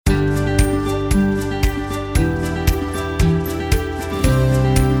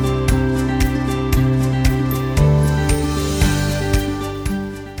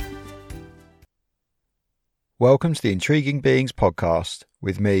Welcome to the Intriguing Beings podcast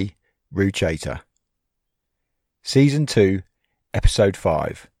with me, Roo Chater. Season 2, Episode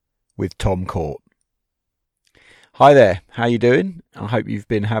 5, with Tom Court. Hi there, how you doing? I hope you've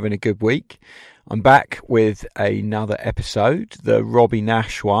been having a good week. I'm back with another episode. The Robbie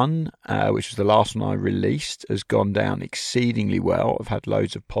Nash one, which was the last one I released, has gone down exceedingly well. I've had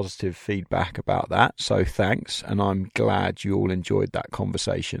loads of positive feedback about that, so thanks, and I'm glad you all enjoyed that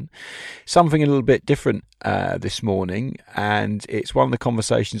conversation. Something a little bit different this morning, and it's one of the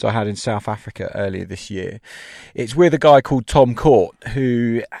conversations I had in South Africa earlier this year. It's with a guy called Tom Court,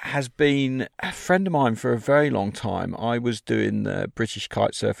 who has been a friend of mine for a very long time. I was doing the British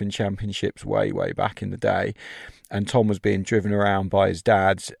Kitesurfing Championships way back in the day, and Tom was being driven around by his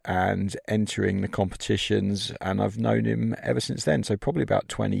dad and entering the competitions, and I've known him ever since then, so probably about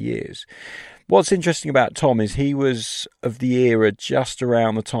 20 years. What's interesting about Tom is he was of the era just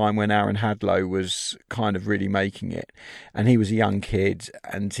around the time when Aaron Hadlow was kind of really making it, and he was a young kid,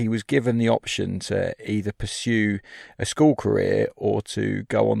 and he was given the option to either pursue a school career or to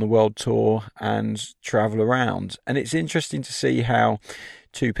go on the world tour and travel around. And it's interesting to see how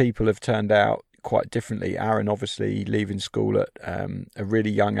two people have turned out quite differently. Aaron obviously leaving school at a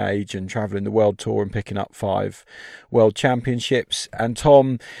really young age and travelling the world tour and picking up 5 world championships, and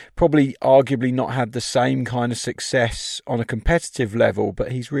Tom probably arguably not had the same kind of success on a competitive level,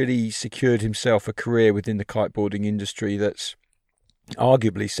 but he's really secured himself a career within the kiteboarding industry that's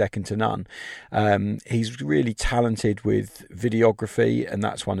arguably second to none. He's really talented with videography, and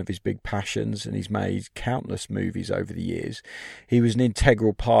that's one of his big passions, and he's made countless movies over the years. He was an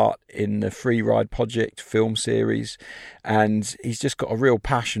integral part in the Free Ride Project film series, and he's just got a real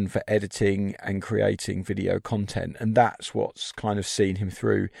passion for editing and creating video content, and that's what's kind of seen him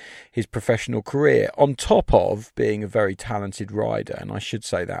through his professional career, on top of being a very talented rider. And I should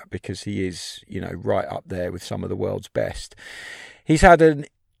say that because he is, right up there with some of the world's best. He's had a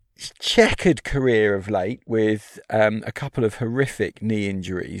checkered career of late with a couple of horrific knee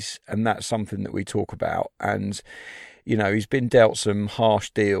injuries, and that's something that we talk about. And, he's been dealt some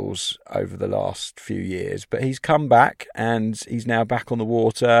harsh deals over the last few years, but he's come back and he's now back on the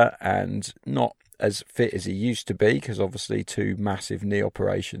water and not as fit as he used to be, because obviously 2 massive knee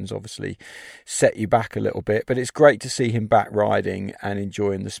operations obviously set you back a little bit, but it's great to see him back riding and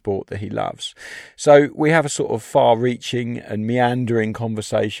enjoying the sport that he loves. So we have a sort of far-reaching and meandering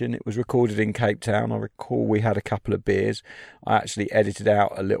conversation. It was recorded in Cape Town. I recall we had a couple of beers. I actually edited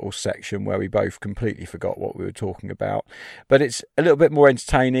out a little section where we both completely forgot what we were talking about, but it's a little bit more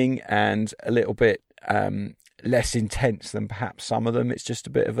entertaining and a little bit less intense than perhaps some of them. It's just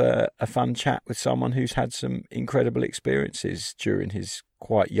a bit of a fun chat with someone who's had some incredible experiences during his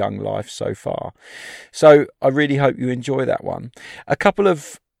quite young life so far. So I really hope you enjoy that one. A couple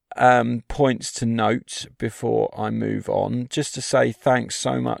of points to note before I move on, just to say thanks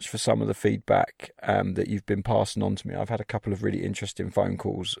so much for some of the feedback that you've been passing on to me. I've had a couple of really interesting phone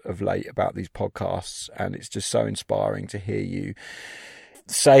calls of late about these podcasts, and it's just so inspiring to hear you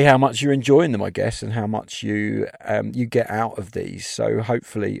say how much you're enjoying them, I guess, and how much you get out of these. So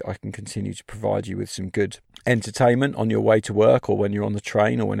hopefully I can continue to provide you with some good entertainment on your way to work, or when you're on the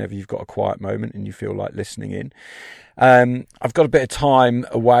train, or whenever you've got a quiet moment and you feel like listening in. I've got a bit of time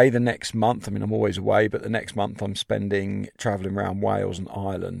away the next month. I mean, I'm always away, but the next month I'm spending travelling around Wales and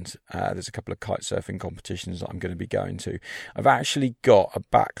Ireland. There's a couple of kite surfing competitions that I'm going to be going to. I've actually got a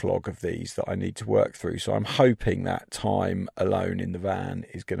backlog of these that I need to work through, so I'm hoping that time alone in the van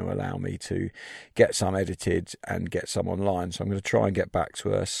is going to allow me to get some edited and get some online. So I'm going to try and get back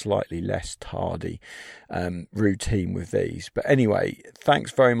to a slightly less tardy routine with these. But anyway,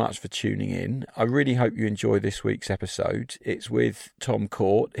 thanks very much for tuning in. I really hope you enjoy this week's episode. It's with Tom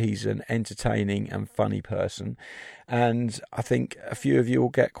Court. He's an entertaining and funny person, and I think a few of you will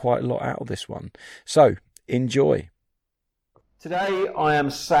get quite a lot out of this one. So enjoy. Today I am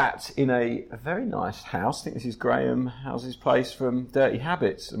sat in a very nice house. I think this is Graham House's place from Dirty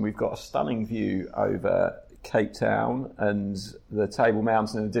Habits, and we've got a stunning view over Cape Town and the Table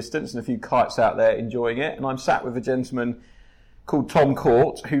Mountain in the distance, and a few kites out there enjoying it. And I'm sat with a gentleman called Tom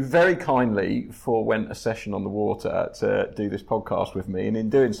Court, who very kindly forewent a session on the water to do this podcast with me, and in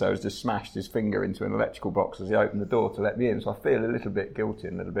doing so has just smashed his finger into an electrical box as he opened the door to let me in. So I feel a little bit guilty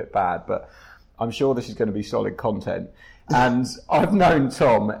and a little bit bad, but I'm sure this is going to be solid content. And I've known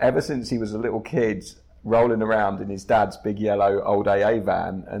Tom ever since he was a little kid, rolling around in his dad's big yellow old AA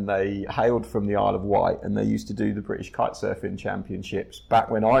van, and they hailed from the Isle of Wight, and they used to do the British Kitesurfing Championships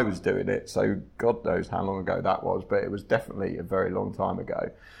back when I was doing it, so God knows how long ago that was, but it was definitely a very long time ago.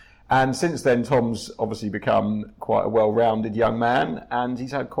 And since then, Tom's obviously become quite a well-rounded young man, and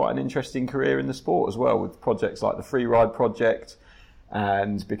he's had quite an interesting career in the sport as well, with projects like the Free Ride Project,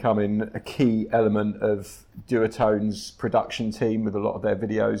 and becoming a key element of Duotone's production team with a lot of their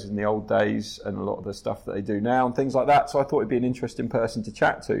videos in the old days and a lot of the stuff that they do now and things like that. So I thought he'd be an interesting person to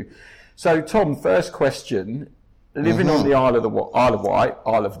chat to. So, Tom, first question. Living on the Isle of Wight,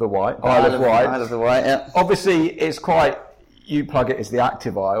 yeah. Obviously, it's quite... You plug it as the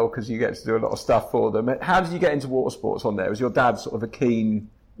active Isle because you get to do a lot of stuff for them. How did you get into water sports on there? Was your dad sort of a keen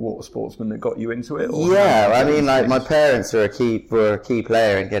water sportsman that got you into it? Or yeah, I mean, like my parents were a key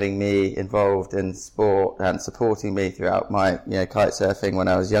player in getting me involved in sport and supporting me throughout my kite surfing when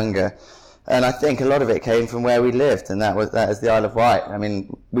I was younger. And I think a lot of it came from where we lived, and that is the Isle of Wight. I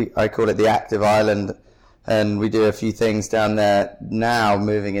mean, I call it the active island. And we do a few things down there now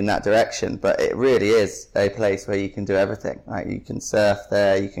moving in that direction, but it really is a place where you can do everything. Like you can surf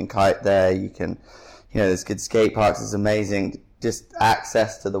there, you can kite there, you can, there's good skate parks, it's amazing. Just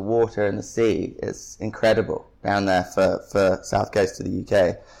access to the water and the sea is incredible down there for South Coast of the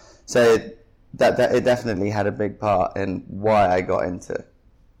UK. So that it definitely had a big part in why I got into,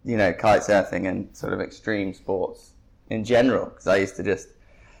 kite surfing and sort of extreme sports in general, because I used to just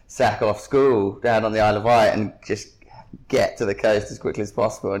sack off school down on the Isle of Wight and just get to the coast as quickly as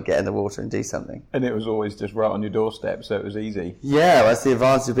possible and get in the water and do something. And it was always just right on your doorstep, so it was easy. Yeah, well, that's the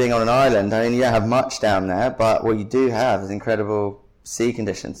advantage of being on an island. I mean, you don't have much down there, but what you do have is incredible sea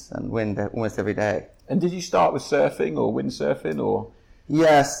conditions and wind almost every day. And did you start with surfing or windsurfing or?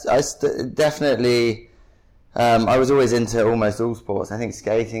 Yes, definitely. I was always into almost all sports. I think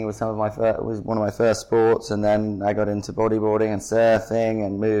skating was was one of my first sports, and then I got into bodyboarding and surfing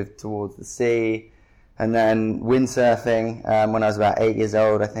and moved towards the sea. And then windsurfing, when I was about 8 years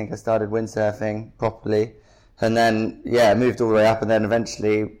old, I think I started windsurfing properly. And then, moved all the way up, and then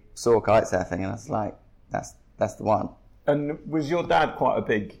eventually saw kite surfing, and I was like, that's the one. And was your dad quite a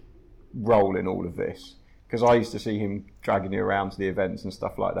big role in all of this? Because I used to see him dragging you around to the events and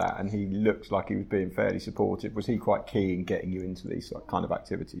stuff like that, and he looked like he was being fairly supportive. Was he quite key in getting you into these kind of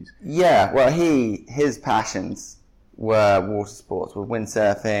activities? Yeah, well, his passions were water sports, were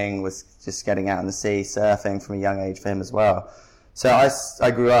windsurfing, was just getting out in the sea, surfing from a young age for him as well. So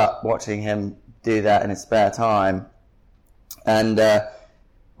I grew up watching him do that in his spare time, and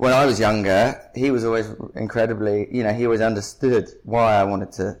when I was younger, he was always incredibly, he always understood why I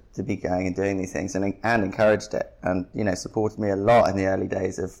wanted to be going and doing these things and encouraged it and, supported me a lot in the early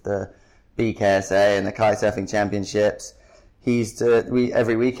days of the BKSA and the kite surfing championships.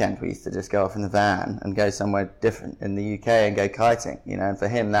 Every weekend we used to just go off in the van and go somewhere different in the UK and go kiting, and for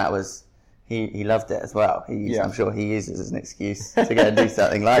him that was, he loved it as well. I'm sure he uses it as an excuse to go and do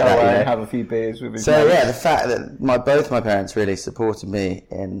something like that. Go away and have a few beers with his So mates. the fact that both my parents really supported me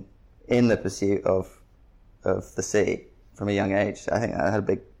in the pursuit of the sea from a young age, I think that had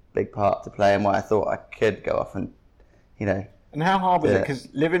a big part to play in why I thought I could go off and, And how hard was it? Because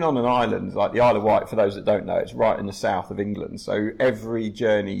living on an island, like the Isle of Wight, for those that don't know, it's right in the south of England. So every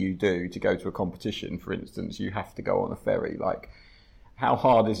journey you do to go to a competition, for instance, you have to go on a ferry. Like, how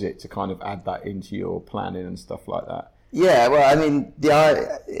hard is it to kind of add that into your planning and stuff like that? Yeah, well, I mean,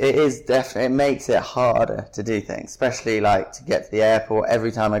 it makes it harder to do things, especially like to get to the airport.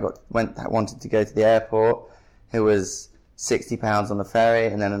 Every time I wanted to go to the airport, it was £60 on the ferry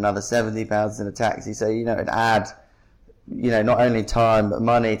and then another £70 in a taxi. So, it'd add, not only time but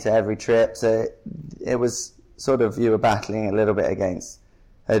money to every trip. So it was sort of, you were battling a little bit against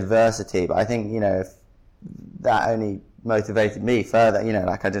adversity. But I think, if that only motivated me further,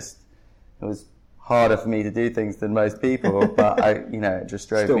 it was harder for me to do things than most people, but it just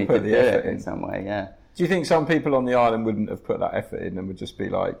drove me to do it in some way, yeah. Do you think some people on the island wouldn't have put that effort in and would just be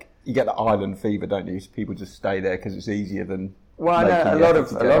like, you get the island fever, don't you? People just stay there because it's easier than... Well, I know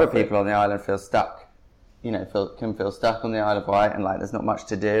a lot of people on the island feel stuck, can feel stuck on the Isle of Wight and there's not much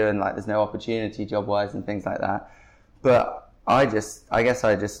to do and there's no opportunity job-wise and things like that. But I guess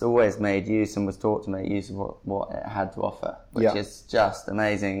I just always made use and was taught to make use of what it had to offer, which is just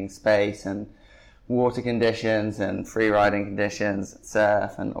amazing space and water conditions and free riding conditions,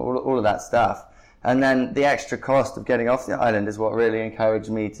 surf and all of that stuff. And then the extra cost of getting off the island is what really encouraged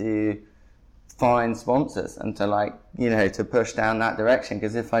me to find sponsors and to to push down that direction.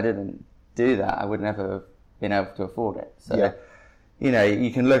 Because if I didn't do that, I would never have been able to afford it. So,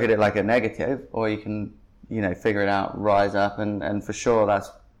 you can look at it like a negative, or you can, figure it out, rise up. And for sure,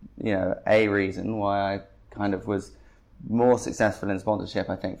 that's, a reason why I kind of was more successful in sponsorship,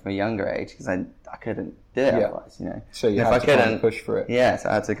 I think, from a younger age, because I couldn't do it otherwise, So you had to kind of push for it. Yeah, so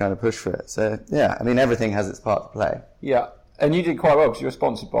I had to kind of push for it. So, yeah, I mean, everything has its part to play. Yeah. And you did quite well because you were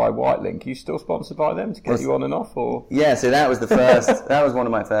sponsored by Whitelink. Are you still sponsored by them to get you on and off? Or yeah, so that was the first. That was one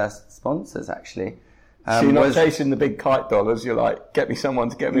of my first sponsors, actually. So you're not chasing the big kite dollars. You're like, get me someone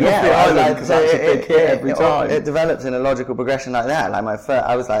to get me off the island because that's a big hit every time. It developed in a logical progression like that. Like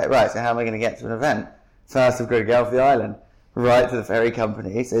I was like, right, so how am I going to get to an event? First, I've got to get off the island. Right to the ferry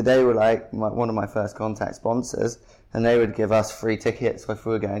company. So they were like one of my first contact sponsors, and they would give us free tickets if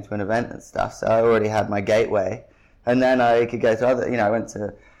we were going to an event and stuff. So I already had my gateway, and then I could go to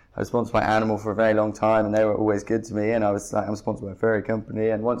other. I was sponsored by Animal for a very long time, and they were always good to me. And I was like, I'm sponsored by a ferry company,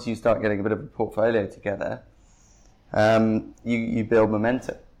 and once you start getting a bit of a portfolio together, you build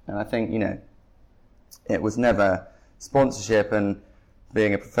momentum. And I think it was never sponsorship and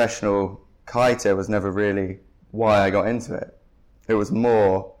being a professional kiter was never really why I got into it. It was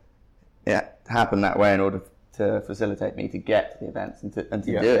more, it happened that way in order to facilitate me to get to the events and to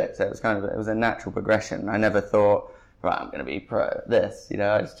do it. So it was a natural progression. I never thought, right, I'm going to be pro at this.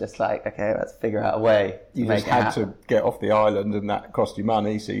 It's just like, okay, let's figure out a way to make it happen. You just had to get off the island, and that cost you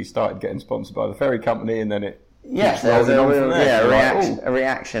money, so you started getting sponsored by the ferry company, and then it there was a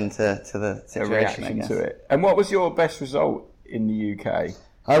reaction to the situation, I guess. To it. And what was your best result in the UK?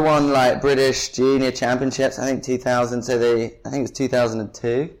 I won British Junior Championships, I think 2000, I think it was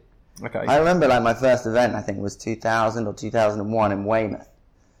 2002. Okay. I remember my first event, I think was 2000 or 2001 in Weymouth.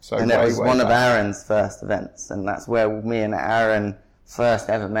 And it was one of Aaron's first events, and that's where me and Aaron first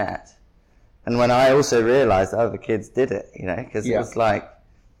ever met. And when I also realised that other kids did it, because it was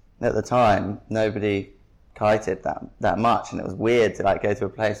at the time, nobody kited that much, and it was weird to go to a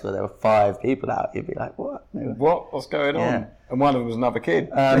place where there were 5 people out. You'd be like, what? What's going on? And one of them was another kid.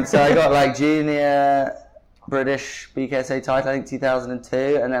 So I got junior British BKSA title, I think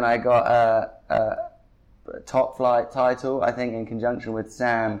 2002, and then I got a top flight title, I think in conjunction with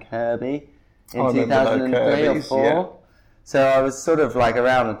Sam Kirby in 2003 or 4. Yeah. So I was sort of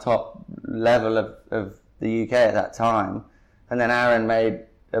around the top level of the UK at that time, and then Aaron made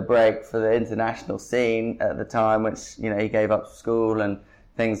a break for the international scene at the time, which he gave up school and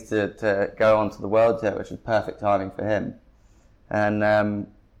things to go on to the World Tour, which was perfect timing for him. And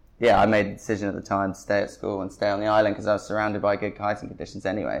I made a decision at the time to stay at school and stay on the island because I was surrounded by good kiting conditions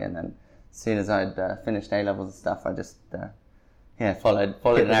anyway. And then as soon as I'd finished A-levels and stuff, I just followed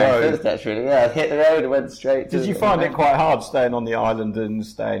in Aaron's footsteps, really. Yeah, I hit the road and went straight to... Did you find it quite hard staying on the island and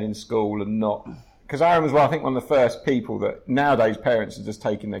staying in school and not... Because Aaron was, I think, one of the first people that nowadays parents are just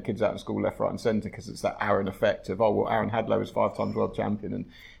taking their kids out of school left, right and centre because it's that Aaron effect of, Aaron Hadlow was 5 times world champion and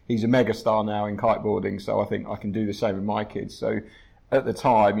he's a mega star now in kiteboarding, so I think I can do the same with my kids. So at the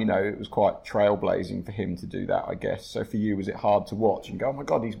time, it was quite trailblazing for him to do that, I guess. So for you, was it hard to watch and go, oh my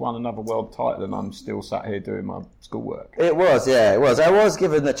God, he's won another world title and I'm still sat here doing my schoolwork? It was, yeah, it was. I was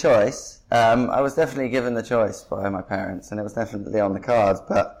given the choice. I was definitely given the choice by my parents, and it was definitely on the cards,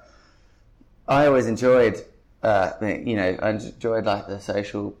 but I always enjoyed, I enjoyed the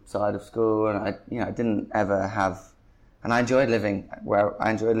social side of school, and I didn't ever have, and I enjoyed living on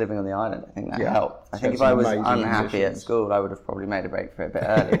the island. I think that helped. I think if I was unhappy at school, I would have probably made a break for it a bit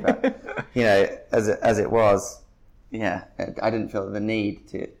early. But as it was, I didn't feel the need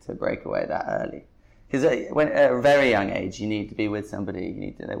to break away that early, because when at a very young age you need to be with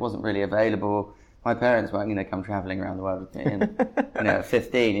somebody. It wasn't really available. My parents weren't going to come travelling around the world with me. And, at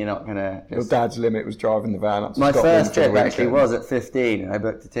 15, you're not going to... Your dad's limit was driving the van up to Scotland. My first trip actually was at 15, and I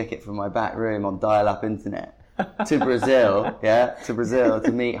booked a ticket from my back room on dial-up internet to Brazil,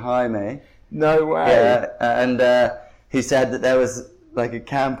 to meet Jaime. No way. Yeah, and he said that there was a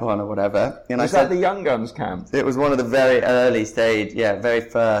camp on or whatever. And was that the Young Guns camp? It was one of the very early stage, very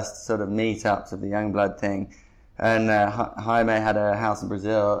first sort of meetups of the Youngblood thing. And Jaime had a house in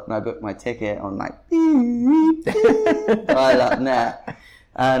Brazil, and I booked my ticket on dial-up net,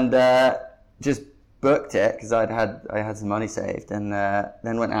 and just booked it because I had some money saved, and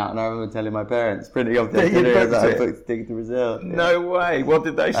then went out. And I remember telling my parents, printing off the itinerary that I booked a ticket to Brazil. No way! What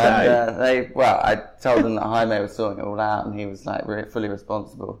did they say? And, I told them that Jaime was sorting it all out, and he was fully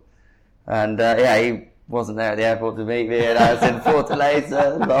responsible. And he wasn't there at the airport to meet me, and I was in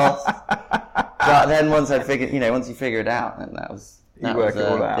Fortaleza, lost. But then once you figure it out, then that was it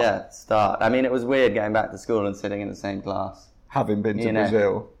all out. Yeah, start. I mean, it was weird going back to school and sitting in the same class. Having been to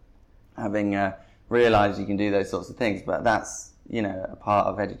Brazil. Having realised you can do those sorts of things, but that's, a part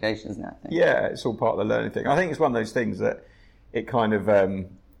of education, isn't it? I think? Yeah, it's all part of the learning thing. I think it's one of those things that it kind of,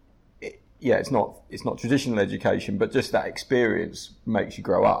 it's not traditional education, but just that experience makes you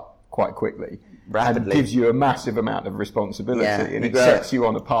grow up quite quickly. rapidly. And gives you a massive amount of responsibility, and it sets you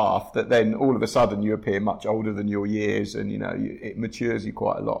on a path that then all of a sudden you appear much older than your years, and it matures you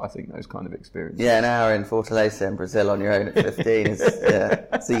quite a lot. I think those kind of experiences. Yeah, an hour in Fortaleza in Brazil on your own at 15 is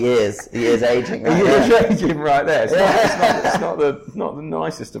it's a year's aging. Right aging right there. It's not the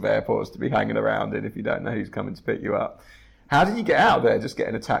nicest of airports to be hanging around in if you don't know who's coming to pick you up. How did you get out there? Just get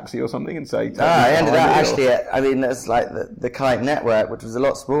in a taxi or something and say? I ended up actually. That's like the Kite network, which was a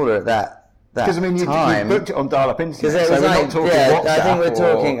lot smaller at that. Because you booked it on dial-up internet, so we're not talking WhatsApp. I think we're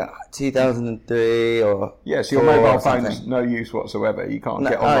talking 2003 or... Yeah, so your mobile phone's no use whatsoever. You can't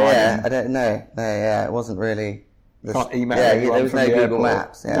get online. Oh, yeah, I don't know. No, yeah, it wasn't really... Can't email anyone there was no Google airport.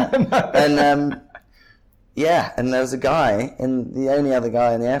 Maps, yeah. And, and there was a guy, the only other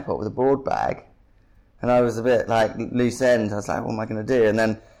guy in the airport with a board bag, and I was a bit like loose end. I was like, what am I going to do? And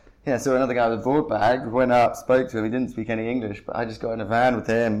then... so another guy with a board bag, went up, spoke to him. He didn't speak any English, but I just got in a van with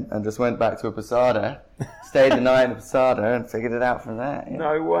him and just went back to a Posada, stayed the night in a Posada, and figured it out from there.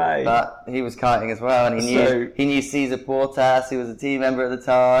 No way. But he was kiting as well, and he knew Cesar Portas, who was a team member at the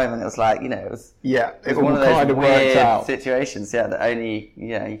time, and it was like, it was one of those kind of weird situations, that only you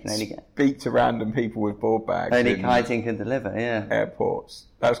can only get. Speak to random people with board bags. Only kiting can deliver, airports.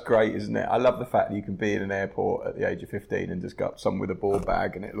 That's great, isn't it? I love the fact that you can be in an airport at the age of 15 and just go up someone with a board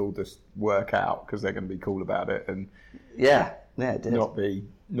bag and it'll all just work out because they're going to be cool about it and it did. not be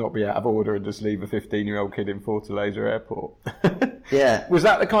out of order and just leave a 15-year-old kid in Fortaleza Airport. Yeah. Was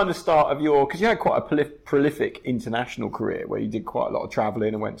that the kind of start of your... Because you had quite a prolific international career where you did quite a lot of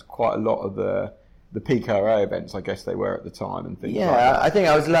travelling and went to quite a lot of the PKRA events, I guess they were at the time and things like that. Yeah, I think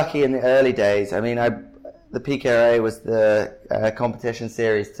I was lucky in the early days. I mean, the PKRA was the competition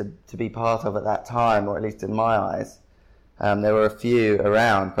series to be part of at that time, or at least in my eyes. There were a few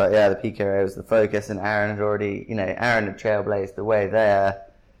around, but the PKRA was the focus, and Aaron had already, Aaron had trailblazed the way there.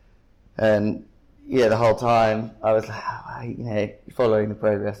 And the whole time I was like, following the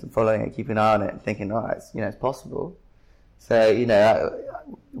progress and following it, keeping an eye on it and thinking, it's possible. So,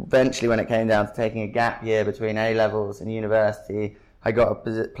 eventually when it came down to taking a gap year between A-levels and university, I got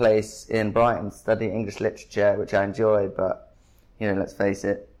a place in Brighton studying English literature, which I enjoyed, but, let's face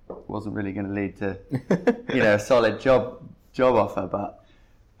it, wasn't really going to lead to, a solid job offer. But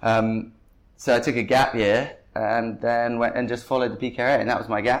so I took a gap year and then went and just followed the PKRA, and that was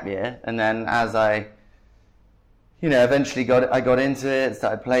my gap year. And then as I, eventually I got into it,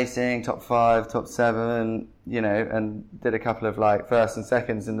 started placing top 5, top 7, and did a couple of like first and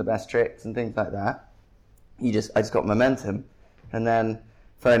seconds in the best tricks and things like that. I just got momentum. And then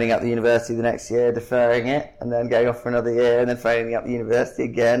phoning up the university the next year, deferring it, and then going off for another year, and then phoning up the university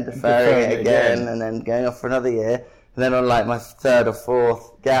again, deferring it again, and then going off for another year. And then on like my 3rd or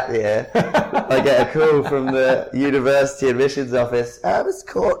 4th gap year, I get a call from the university admissions office. Mr.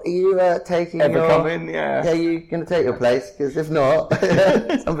 Court, are you taking Ever come in? Yeah. Yeah, you going to take your place? Because if not,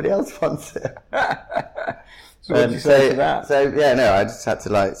 somebody else wants it. So what did you say to that? I just had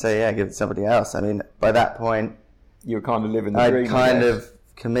to say, give it to somebody else. I mean, by that point, you were kind of living the dream. I kind of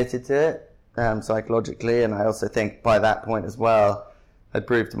committed to it psychologically, and I also think by that point as well, I'd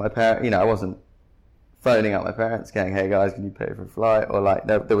proved to my parents, I wasn't phoning up my parents going, hey guys, can you pay for a flight? Or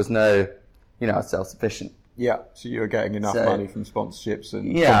there was no, I was self-sufficient. Yeah, so you were getting enough money from sponsorships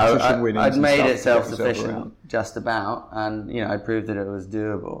and competition winnings. I'd made it self-sufficient just about, and I proved that it was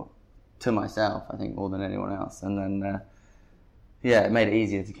doable to myself, I think, more than anyone else. And then it made it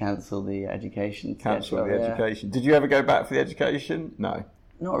easier to cancel the education. Education. Did you ever go back for the education? No.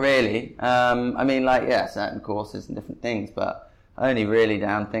 Not really. I mean, certain courses and different things, but only really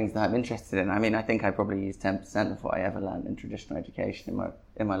down things that I'm interested in. I mean, I think I probably used 10% of what I ever learned in traditional education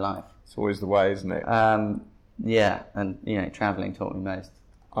in my life. It's always the way, isn't it? And travelling taught me most.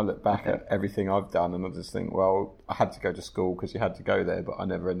 I look back at everything I've done and I just think, well, I had to go to school because you had to go there, but I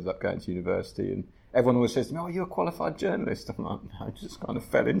never ended up going to university. And everyone always says to me, oh, you're a qualified journalist. I'm like, no, I just kind of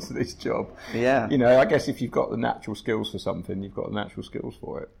fell into this job. Yeah. I guess if you've got the natural skills for something, you've got the natural skills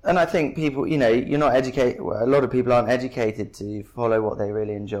for it. And I think people, you're not educated, a lot of people aren't educated to follow what they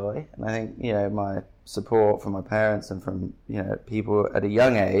really enjoy. And I think, my support from my parents and from, people at a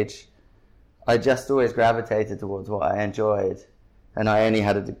young age, I just always gravitated towards what I enjoyed. And I only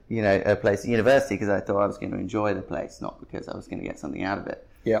had a place at university because I thought I was going to enjoy the place, not because I was going to get something out of it.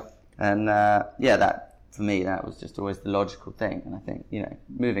 Yeah. And that for me, that was just always the logical thing. And I think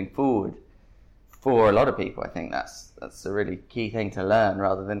moving forward, for a lot of people, I think that's a really key thing to learn.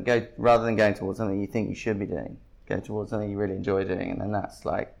 Rather than going towards something you think you should be doing, go towards something you really enjoy doing, and then that's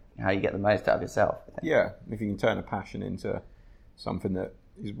like how you get the most out of yourself. I think. Yeah, if you can turn a passion into something that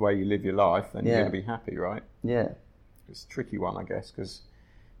is the way you live your life, then you're going to be happy, right? Yeah. It's a tricky one, I guess, because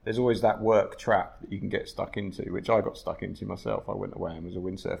there's always that work trap that you can get stuck into, which I got stuck into myself. I went away and was a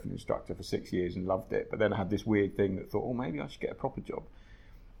windsurfing instructor for 6 years and loved it. But then I had this weird thing that thought, oh, maybe I should get a proper job.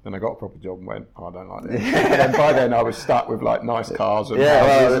 Then I got a proper job and went, oh, I don't like this. And then by then I was stuck with like nice cars and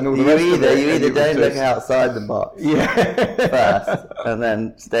houses and all the rest of it. You either don't look outside the box first and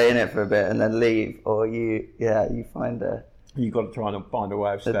then stay in it for a bit and then leave, or you find a... You've got to try and find a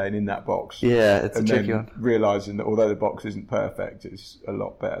way of staying in that box. Yeah, it's a tricky one. Realising that although the box isn't perfect, it's a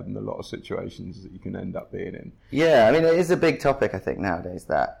lot better than a lot of situations that you can end up being in. Yeah, I mean, it is a big topic, I think, nowadays,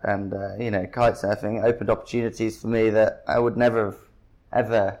 that. And, kite surfing opened opportunities for me that I would never have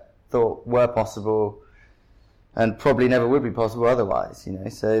ever thought were possible and probably never would be possible otherwise,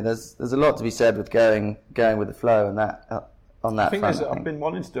 So there's a lot to be said with going with the flow and that... on that front, I've been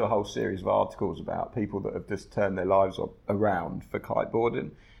wanting to do a whole series of articles about people that have just turned their lives around for kiteboarding.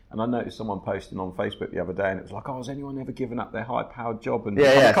 And I noticed someone posting on Facebook the other day, and it was like, "Oh, has anyone ever given up their high-powered job and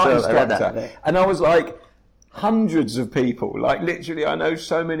become a kite instructor?" And I was like, hundreds of people, like literally, I know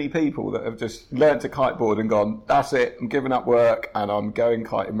so many people that have just learnt to kiteboard and gone, "That's it, I'm giving up work and I'm going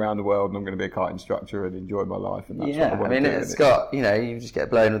kiting around the world and I'm going to be a kite instructor and enjoy my life." And that's what I want to do. It's got, you just get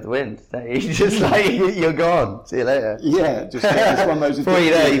blown with the wind. You just you're gone. See you later. Yeah, just it's one of those. Before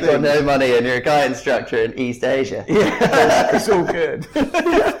you know, you've got no money and you're a kite instructor in East Asia. Yeah, it's all good.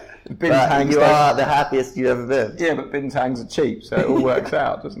 But you are the happiest you've ever been. Yeah, but bintangs are cheap, so it all works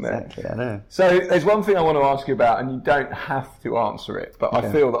out, doesn't it? Exactly, I know. So there's one thing I want to ask you about, and you don't have to answer it, but I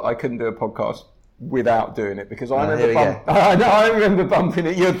feel that I couldn't do a podcast without doing it, because I remember bumping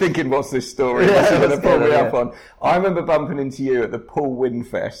it. You're thinking, what's this story? What's going to pull me up on? I remember bumping into you at the Poole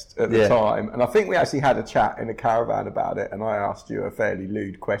Windfest at the time, and I think we actually had a chat in a caravan about it, and I asked you a fairly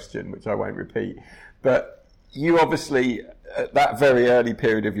lewd question, which I won't repeat. But you obviously, at that very early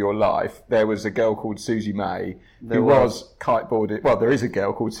period of your life, there was a girl called Susie May who was kiteboarding. Well, there is a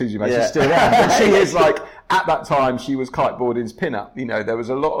girl called Susie May. She's still around, but she is like, at that time, she was kiteboarding's pin-up. There was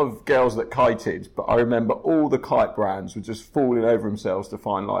a lot of girls that kited, but I remember all the kite brands were just falling over themselves to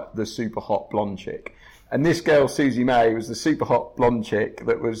find like the super hot blonde chick. And this girl, Susie May, was the super hot blonde chick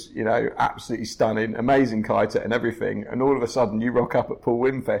that was, absolutely stunning, amazing kiter and everything. And all of a sudden, you rock up at Poole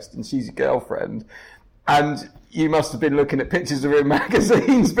Windfest and she's your girlfriend. And you must have been looking at pictures of her in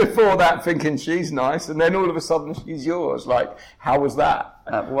magazines before that, thinking she's nice, and then all of a sudden she's yours. Like, how was that?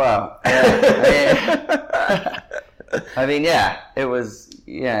 Wow. It was,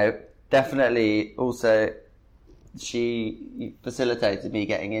 definitely also she facilitated me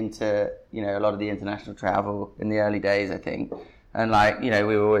getting into, a lot of the international travel in the early days, I think. And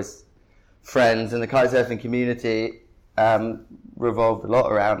we were always friends in the kitesurfing community. Revolved a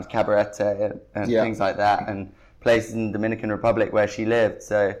lot around Cabarete and things like that, and places in the Dominican Republic where she lived.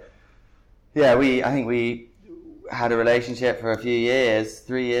 So, I think we had a relationship for a few years,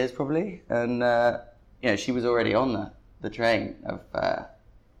 3 years probably, and she was already on the train of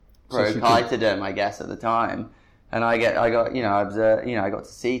pro kitedom, I guess, at the time, and I got to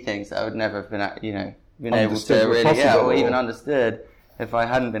see things that I would never have been able to really or even understood if I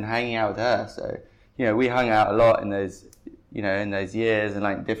hadn't been hanging out with her. So we hung out a lot in those years, and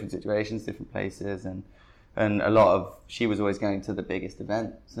like different situations, different places, and a lot of, she was always going to the biggest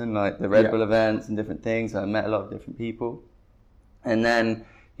events and like the Red Bull events and different things. So I met a lot of different people, and then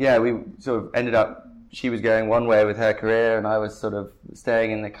we sort of ended up, she was going one way with her career and I was sort of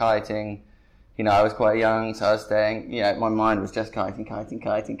staying in the kiting. I was quite young, so I was staying, my mind was just kiting.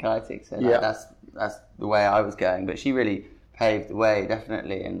 So that's the way I was going. But she really paved the way,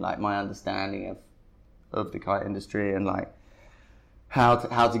 definitely, in like my understanding of the kite industry and like how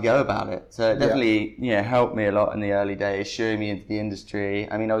to go about it. So it definitely helped me a lot in the early days, showing me into the industry.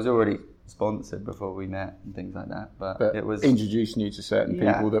 I mean, I was already sponsored before we met and things like that, but it was introducing you to certain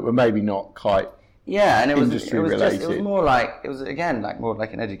people that were maybe not kite and it was industry related. It was more like, it was again like more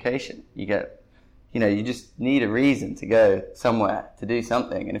like an education. You get, you just need a reason to go somewhere to do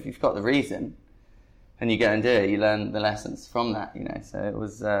something, and if you've got the reason and you go and do it, you learn the lessons from that. So it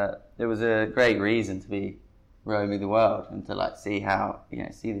was a great reason to be roaming the world and to like see how,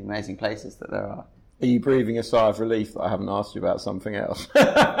 see the amazing places that there are. Are you breathing a sigh of relief that I haven't asked you about something else?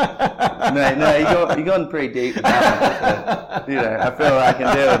 No, you've gone pretty deep with that one. So, I feel like I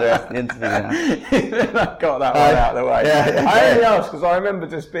can deal with the rest of the interview now. I've got that one out of the way. I only asked because I remember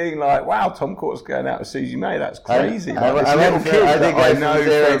just being like, wow, Tom Court's going out with Susie May, that's crazy. I think I know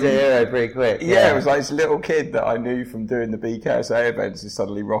zero to hero pretty quick. Yeah, it was like this little kid that I knew from doing the BKSA events is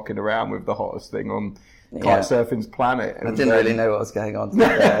suddenly rocking around with the hottest thing on kitesurfing's planet. I didn't really know what was going on.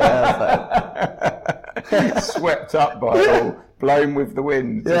 Swept up by it all. blown with the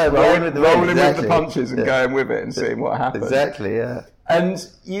wind. Yeah, rolling with the wind, with exactly. the punches and going with it and seeing what happens. Exactly, yeah. And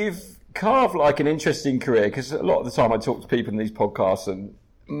you've carved like an interesting career, because a lot of the time I talk to people in these podcasts, and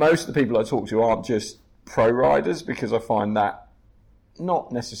most of the people I talk to aren't just pro riders, because I find that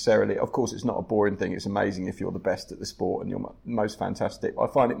not necessarily, of course it's not a boring thing, it's amazing if you're the best at the sport and you're most fantastic. I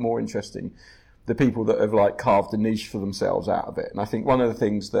find it more interesting the people that have like carved a niche for themselves out of it. And I think one of the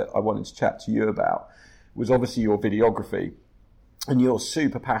things that I wanted to chat to you about was obviously your videography, and you're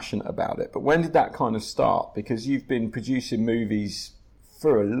super passionate about it. But when did that kind of start? Because you've been producing movies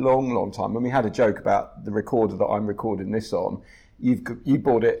for a long, long time. When we had a joke about the recorder that I'm recording this on, you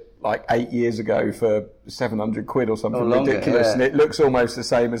bought it like 8 years ago for 700 quid or something ridiculous, yeah. And it looks almost the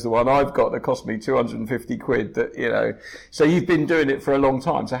same as the one I've got that cost me 250 quid. That, you know, so you've been doing it for a long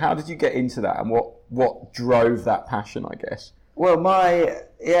time. So how did you get into that, and what drove that passion, I guess? Well, I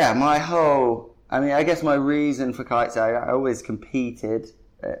guess my reason for kitesurfing, I always competed,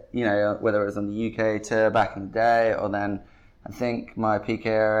 whether it was on the UK tour back in the day, or then I think my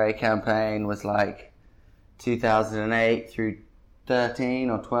PKRA campaign was like 2008 through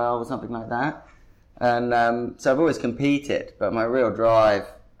 13 or 12 or something like that. And so I've always competed, but my real drive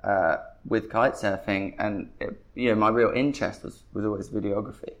with kitesurfing and my real interest was always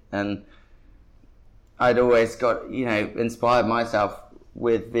videography. And I'd always got, inspired myself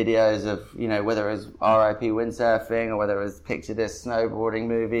with videos of, whether it was RIP windsurfing, or whether it was Picture This snowboarding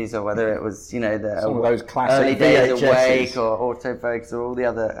movies, or whether it was, some of those classic early days of VHSs. Wake or Autofocus or all the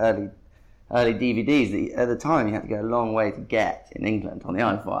other early DVDs. At the time, you had to go a long way to get in England on the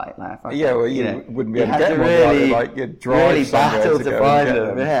Isle of Wight. You wouldn't be able to get them. You'd drive really battle to find them.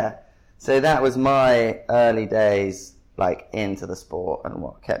 them. Yeah. So that was my early days, like, into the sport and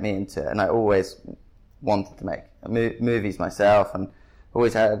what kept me into it. And I always wanted to make movies myself, and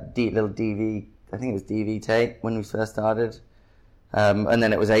always had a little DV. I think it was DV tape when we first started, and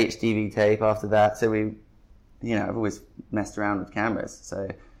then it was HDV tape after that. So I've always messed around with cameras. So,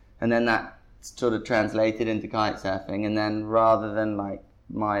 and then that sort of translated into kitesurfing, and then rather than like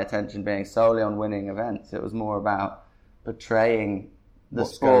my attention being solely on winning events, it was more about portraying the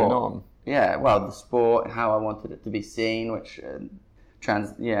What's sport. going on? Yeah, well, the sport, how I wanted it to be seen, which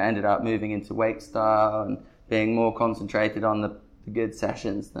ended up moving into wake style and being more concentrated on the good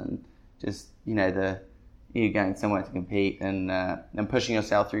sessions than just you going somewhere to compete and pushing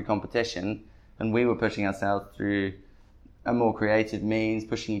yourself through competition. And we were pushing ourselves through a more creative means,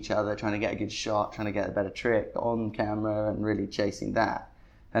 pushing each other, trying to get a good shot, trying to get a better trick on camera, and really chasing that.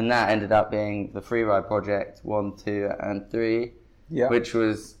 And that ended up being the Freeride Project 1, 2 and 3, which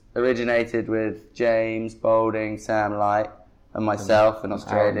was originated with James Boulding, Sam Light and myself in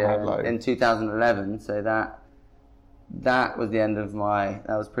Australia in 2011. So that was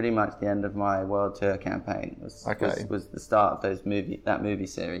that was pretty much the end of my world tour campaign. Was the start of that movie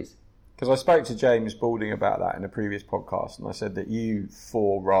series. Because I spoke to James Boulding about that in a previous podcast, and I said that you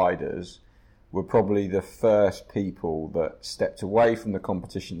four riders were probably the first people that stepped away from the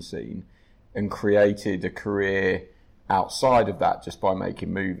competition scene and created a career outside of that just by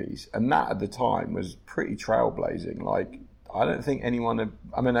making movies. And that at the time was pretty trailblazing. Like, I don't think anyone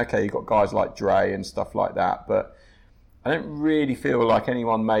you got guys like Dre and stuff like that, but I don't really feel like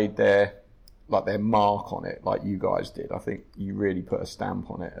anyone made their mark on it like you guys did. I think you really put a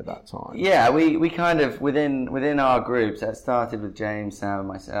stamp on it at that time. Yeah, we kind of within our groups, that started with James, Sam and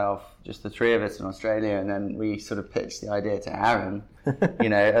myself, just the three of us in Australia, and then we sort of pitched the idea to Aaron, at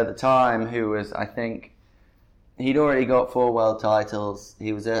the time, who was, I think, he'd already got 4 world titles.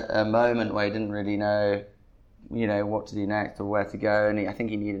 He was at a moment where he didn't really know, what to do next or where to go, and I think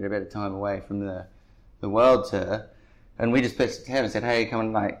he needed a bit of time away from the world tour. And we just pitched it to him and said, "Hey,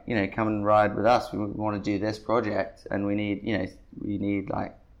 come and ride with us. We want to do this project, and we need like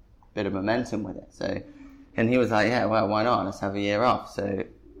a bit of momentum with it." So, and he was like, "Yeah, well, why not? Let's have a year off." So,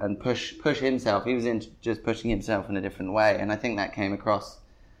 and push himself. He was just pushing himself in a different way, and I think that came across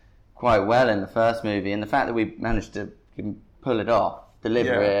quite well in the first movie. And the fact that we managed to pull it off,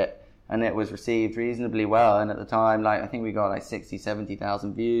 deliver it, and it was received reasonably well. And at the time, I think we got 60,000,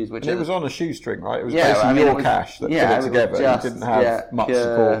 70,000 views. Which it was on a shoestring, right? It was basically your cash that put it together. You didn't have much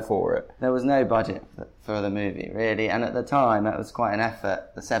support for it. There was no budget for the movie, really. And at the time, that was quite an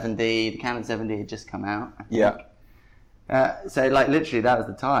effort. The Canon 7D had just come out, I think. So literally that was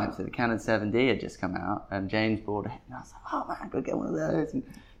the time. So the Canon 7D had just come out, and James bought it. And I was like, "Oh man, go get one of those." And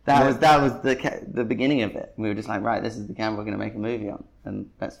that was the beginning of it. We were just like, right, this is the camera we're going to make a movie on, and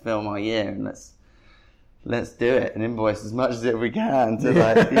let's film our year, and let's let's do it and invoice as much as we can to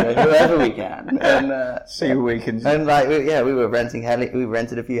like whoever we can, and see what we can. And like we were we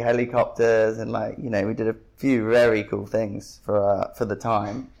rented a few helicopters, and like we did a few very cool things for the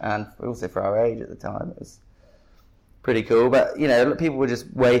time, and also for our age at the time. It was pretty cool, but people were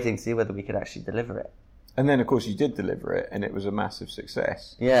just waiting to see whether we could actually deliver it. And then, of course, you did deliver it, and it was a massive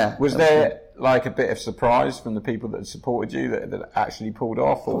success. Yeah. Was there like a bit of surprise from the people that had supported you that actually pulled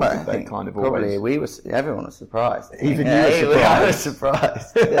off, or did they kind of probably always? Everyone was surprised. Even you were surprised. I was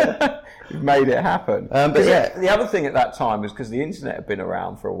surprised. Yeah. You made it happen. But the other thing at that time was because the internet had been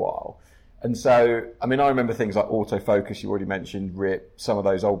around for a while, and so I remember things like autofocus. You already mentioned RIP, some of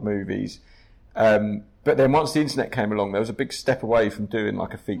those old movies. But then once the internet came along, there was a big step away from doing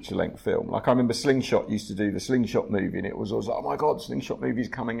like a feature-length film. Like I remember Slingshot used to do the Slingshot movie, and it was always like, oh my God, Slingshot movie's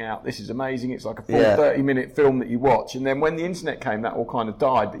coming out. This is amazing. It's like a full 30-minute film that you watch. And then when the internet came, that all kind of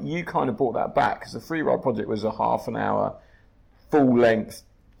died. But you kind of brought that back because the Free Ride Project was a half-an-hour, full-length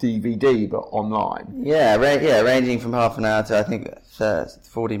DVD, but online. Yeah, ranging from half an hour to I think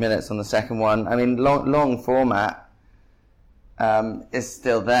 40 minutes on the second one. I mean, long format is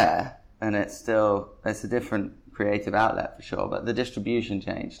still there. And it's a different creative outlet for sure, but the distribution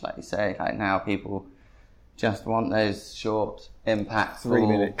changed, like you say. Like now people just want those short, impactful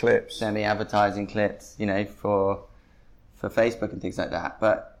 3-minute clips, semi-advertising clips, for Facebook and things like that.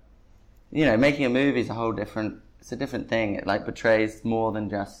 But making a movie is it's a different thing. It like portrays more than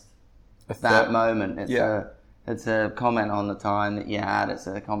just that moment. It's a comment on the time that you had. It's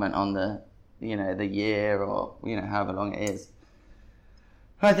a comment on the the year or however long it is.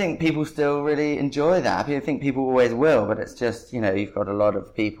 I think people still really enjoy that. I think people always will, but it's just, you've got a lot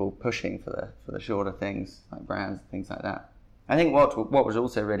of people pushing for the shorter things, like brands and things like that. I think what was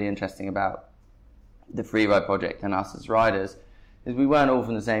also really interesting about the Free Ride Project and us as riders is we weren't all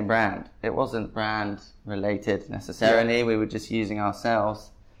from the same brand. It wasn't brand related necessarily. Yeah. We were just using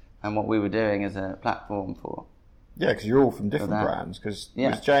ourselves and what we were doing as a platform for. Yeah, because you're all from different brands. Because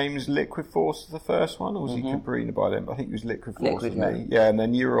was James Liquid Force the first one, or was he Cabrina by then? I think it was Liquid Force for me. Yeah, and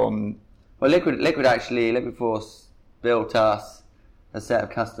then you were on. Well, Liquid Force built us a set of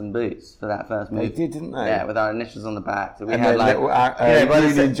custom boots for that first movie. They did, didn't they? Yeah, with our initials on the back. So we and had like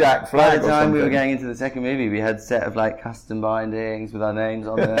Union Jack flag. By the time we were going into the second movie, we had a set of like custom bindings with our names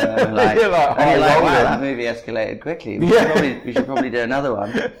on them. And you're like, wow, that movie escalated quickly. We should probably do another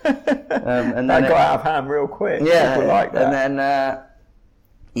one. And then got out of hand real quick. Yeah, people like that. And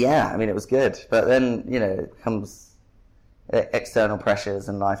then it was good. But then comes external pressures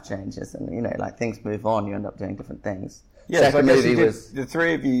and life changes, and like things move on. You end up doing different things. Yeah, so I guess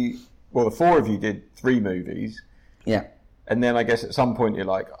the four of you did 3 movies. Yeah. And then I guess at some point you're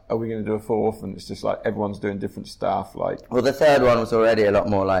like, are we going to do a fourth? And it's just like everyone's doing different stuff. Well, the third one was already a lot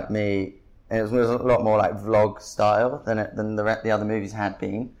more like me. It was a lot more like vlog style than the other movies had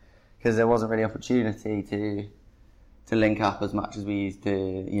been, because there wasn't really opportunity to link up as much as we used to,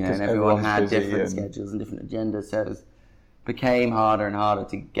 and everyone had different schedules and different agendas, so it became harder and harder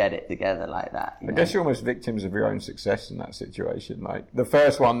to get it together like that. I guess you're almost victims of your own success in that situation. Like the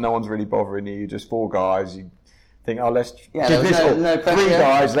first one, no one's really bothering you. You're just 4 guys. You think, let's give this. No 3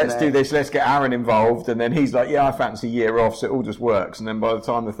 guys. Let's do this. Let's get Aaron involved. And then he's like, I fancy a year off. So it all just works. And then by the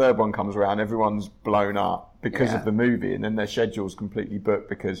time the third one comes around, everyone's blown up because of the movie, and then their schedule's completely booked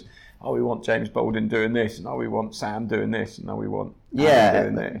because we want James Baldwin doing this, and we want Sam doing this, and we want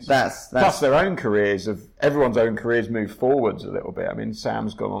Aaron doing this. That's plus their own careers everyone's own careers move forwards a little bit. I mean,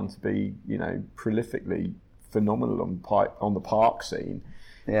 Sam's gone on to be prolifically phenomenal on the park scene.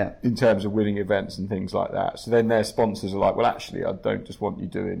 Yeah. In terms of winning events and things like that. So then their sponsors are like, well, actually, I don't just want you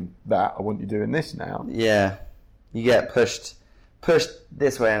doing that. I want you doing this now. Yeah. You get pushed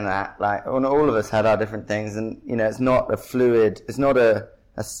this way and that. Like, all of us had our different things, and it's not a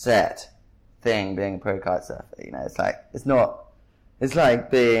set thing being a pro kite surfer. It's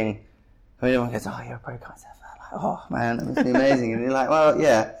like being, everyone goes, you're a pro kite surfer. Like, oh man, that must be amazing. And you're like, well,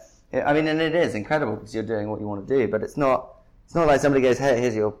 yeah. I mean, and it is incredible because you're doing what you want to do, but it's not like somebody goes, hey,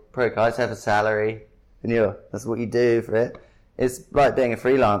 here's your pro kite surfer salary, and that's what you do for it. It's like being a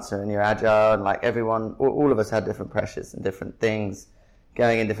freelancer, and you're agile, and like everyone, all of us had different pressures and different things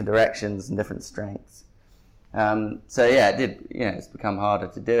going in different directions and different strengths. So yeah, it did, it's become harder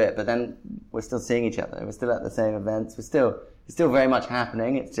to do it, but then we're still seeing each other. We're still at the same events. It's still very much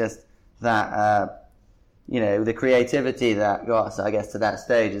happening. It's just that, the creativity that got us, I guess, to that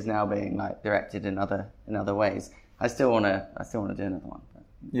stage is now being like directed in other ways. I still want to do another one.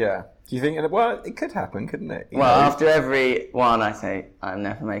 Yeah. Do you think? Well, it could happen, couldn't it? After every one, I say I'm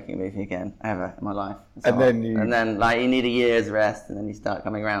never making a movie again ever in my life. And then like you need a year's rest, and then you start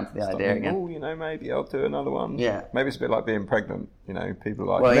coming around to the idea again. Oh, maybe I'll do another one. Yeah. Maybe it's a bit like being pregnant. People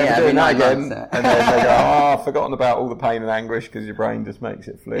are like, well, never doing that again, and then they go, I've forgotten about all the pain and anguish because your brain just makes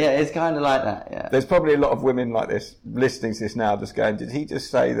it flip. Yeah, it's kind of like that. Yeah. There's probably a lot of women like this listening to this now, just going, "Did he just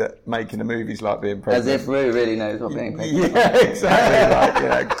say that making a movie's like being pregnant?" As if Rue really knows what being pregnant is. Yeah, exactly.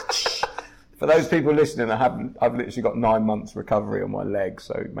 Like, for those people listening, I've literally got 9 months recovery on my leg,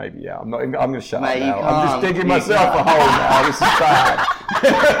 so maybe I'm going to shut up now. I'm just digging myself a hole now. This is bad.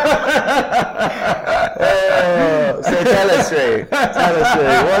 So tell us, Rue.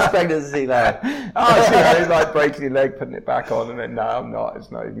 What's pregnancy like? It's like breaking your leg, putting it back on, and then no, I'm not.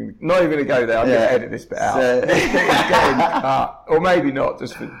 It's not even going to go there. I'm going to edit this bit out. This bit is getting cut, or maybe not,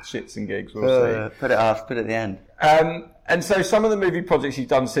 just for shits and gigs. We'll see. Put it at the end. And so some of the movie projects you've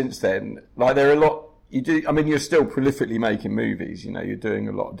done since then, like there are a lot you do. I mean, you're still prolifically making movies. You're doing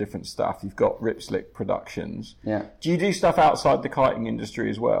a lot of different stuff. You've got Rip Slick Productions. Yeah. Do you do stuff outside the kiting industry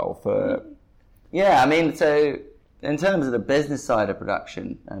as well? Yeah, I mean, so in terms of the business side of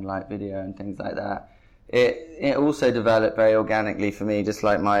production and like video and things like that, it also developed very organically for me, just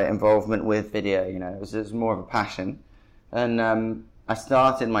like my involvement with video. It was more of a passion, and I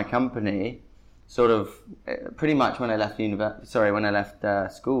started my company sort of pretty much when I left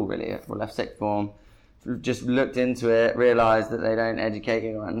school, really, or left sixth form. Just looked into it, realised that they don't educate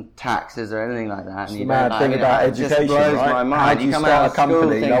you on taxes or anything like that. It's the mad thing about education, just blows my mind. How do you start a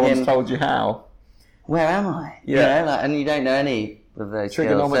company? No one's told you how. Where am I? Yeah. And you don't know any of those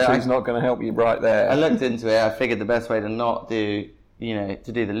trigonometry is not going to help you right there. I looked into it. I figured the best way to not do,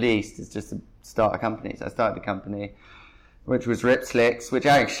 to do the least is just to start a company. So I started a company, which was Rip Slicks, which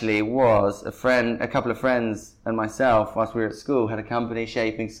actually was a couple of friends and myself, whilst we were at school, had a company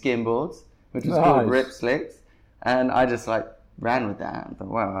shaping skimboards, which was called Rip Slicks. And I just ran with that and thought,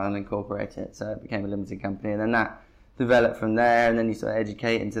 well, I'll incorporate it. So it became a limited company. And then that developed from there, and then you sort of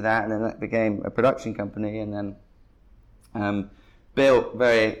educate into that, and then that became a production company, and then built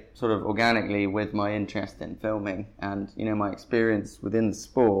very sort of organically with my interest in filming and, my experience within the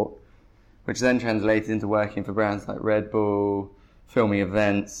sport, which then translated into working for brands like Red Bull, filming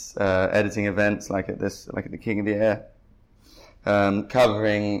events, editing events like at the King of the Air,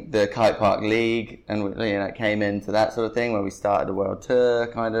 covering the Kite Park League, and it came into that sort of thing where we started a world tour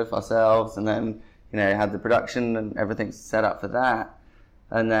kind of ourselves, and then had the production and everything set up for that,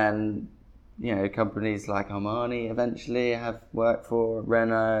 and then companies like Armani eventually have worked for,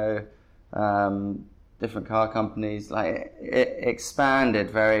 Renault, different car companies. Like it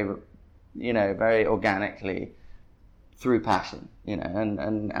expanded very organically through passion,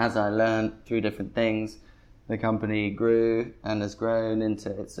 and as I learned through different things, the company grew and has grown into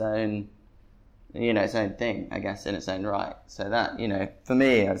its own, its own thing, I guess, in its own right. So that, for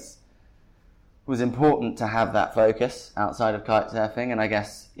me, was important to have that focus outside of kite surfing, and I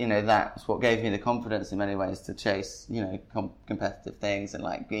guess, that's what gave me the confidence in many ways to chase, competitive things and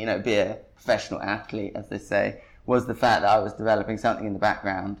be a professional athlete, as they say, was the fact that I was developing something in the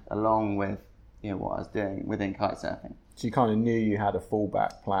background along with, what I was doing within kite surfing. So you kind of knew you had a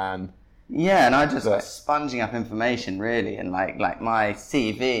fallback plan. Yeah, and I just was sponging up information really, and like my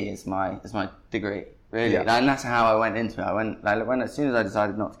CV is my degree really, and that's how I went into it. I went as soon as I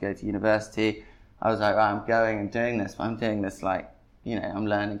decided not to go to university, I was like, right, I'm going and doing this, but I'm doing this I'm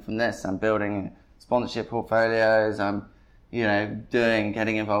learning from this. I'm building sponsorship portfolios. I'm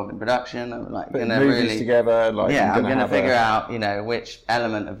getting involved in production. I'm putting movies together. I'm going to figure out, which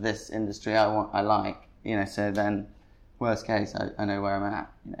element of this industry I like, so then worst case, I know where I'm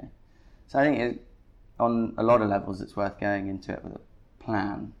at, So I think on a lot of levels, it's worth going into it with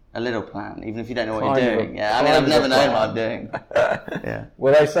a little plan, even if you don't know what you're doing. Yeah, I've never known what I'm doing. Yeah.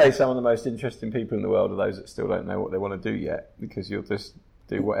 Well, they say some of the most interesting people in the world are those that still don't know what they want to do yet, because you'll just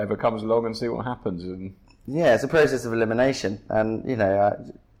do whatever comes along and see what happens. And yeah, it's a process of elimination, and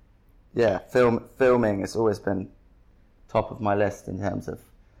filming has always been top of my list in terms of,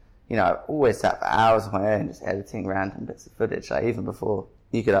 I've always sat for hours on my own just editing random bits of footage, even before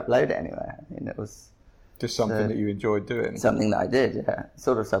you could upload it anywhere. It was just something that you enjoyed doing. Something that I did, yeah,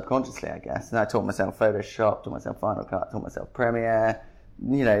 sort of subconsciously, I guess. And I taught myself Photoshop, taught myself Final Cut, taught myself Premiere.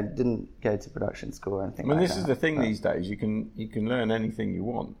 Didn't go to production school or anything. This is the thing these days. You can learn anything you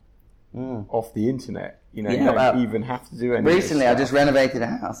want off the internet. You don't even have to do anything. Recently, I just renovated a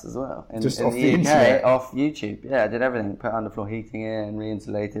house as well. Just off the internet? Off YouTube. Yeah, I did everything. Put underfloor heating in,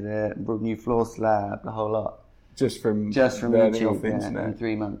 re-insulated it, brought new floor slab, the whole lot. Just from YouTube, off the internet. In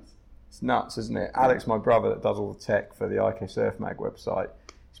 3 months. It's nuts, isn't it? Alex, my brother that does all the tech for the IK Surf Mag website,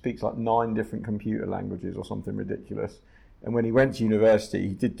 speaks like 9 different computer languages or something ridiculous. And when he went to university,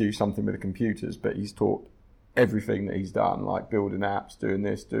 he did do something with the computers, but he's taught everything that he's done, like building apps, doing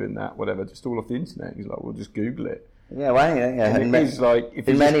this, doing that, whatever, just all off the internet. He's like, well, just Google it. Yeah, well, yeah. And it is like, if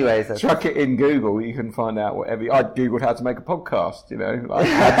in you many ways, chuck it in Google, you can find out whatever. I Googled how to make a podcast, you know, like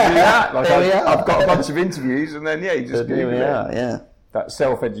how to do that. Like I've got a bunch of interviews, and then you just Google it. Yeah. That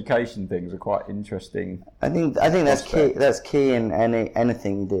self-education things are quite interesting. I think that's key. That's key in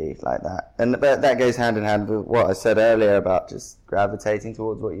anything you do like that, and but that goes hand in hand with what I said earlier about just gravitating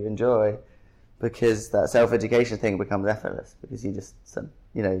towards what you enjoy, because that self-education thing becomes effortless because you just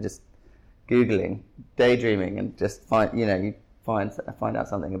just Googling, daydreaming, and just find out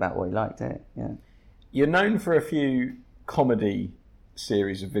something about what you like, don't you? Yeah. You're known for a few comedy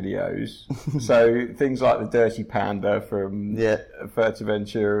series of videos, so things like the Dirty Panda from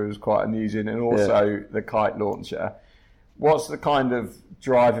Fuerteventura was quite amusing, and also the kite launcher. What's the kind of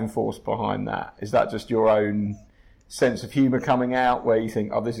driving force behind that? Is that just your own sense of humour coming out, where you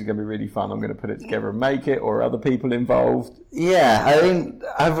think, oh, this is going to be really fun, I'm going to put it together and make it, or are other people involved? Yeah, I mean,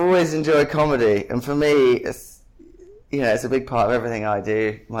 I've always enjoyed comedy, and for me, it's a big part of everything I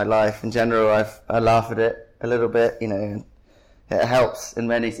do, my life in general. I laugh at it a little bit, and it helps in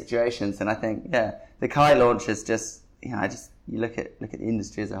many situations. And I think, the kite launch is just, you look at the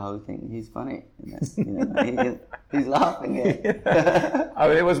industry as a whole, think he's funny, he's laughing here. I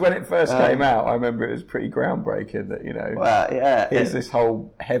mean, it was when it first came out, I remember it was pretty groundbreaking that, here's this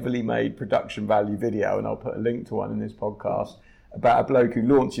whole heavily made production value video, and I'll put a link to one in this podcast, about a bloke who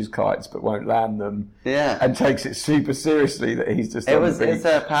launches kites but won't land them, and takes it super seriously that he's just it's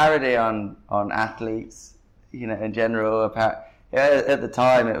a parody on athletes, in general. At the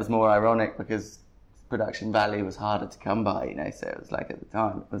time it was more ironic because production value was harder to come by, so it was like, at the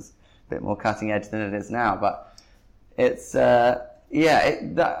time it was a bit more cutting edge than it is now. But it's I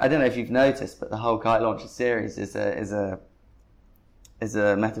don't know if you've noticed, but the whole Kite Launcher series is a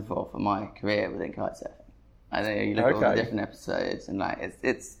metaphor for my career within kitesurfing. I know you look at all the different episodes, and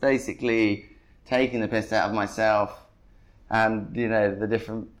it's basically taking the piss out of myself and the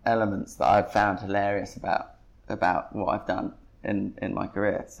different elements that I've found hilarious about what I've done in my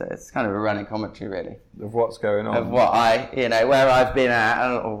career. So it's kind of a running commentary, really, of what's going on, of what where I've been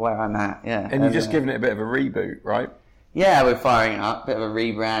at or where I'm at. And you've just given it a bit of a reboot, right? Yeah, we're firing it up, a bit of a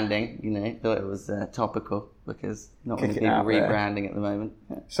rebranding. Thought it was topical because not many people are rebranding at the moment.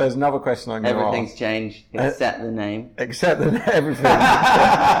 Yeah. So there's another question I'm going to ask. Everything's changed except the name. Except everything.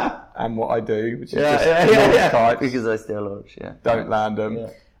 And what I do, which is just kites. Because I still launch, Don't land them.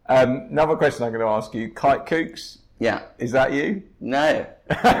 Yeah. Another question I'm going to ask you, Kite Kooks. Yeah. Is that you? No.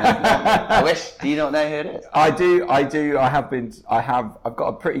 I wish. Do you not know who it is? I do. I've got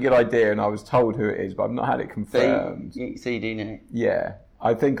a pretty good idea, and I was told who it is, but I've not had it confirmed. So you do know? Yeah.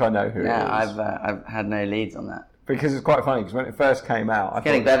 I think I know who it is. Yeah, I've had no leads on that. Because it's quite funny, because when it first came out... It's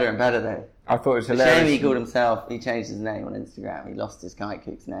getting better and better, though. I thought it was hilarious. Shame he called himself... He changed his name on Instagram. He lost his Kite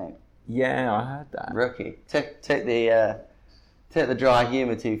Kooks name. Yeah, I heard that. Rookie. Took the dry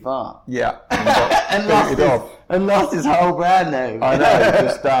humour too far. Yeah. And lost his whole brand name. I know,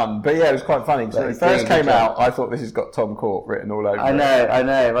 just done. But yeah, it was quite funny. When it first came out, I thought this has got Tom Court written all over it. I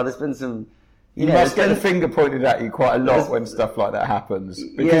know. Well, there's been some... You must get the finger pointed at you quite a lot when stuff like that happens.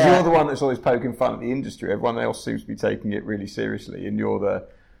 Because you're the one that's always poking fun at the industry. Everyone else seems to be taking it really seriously. And you're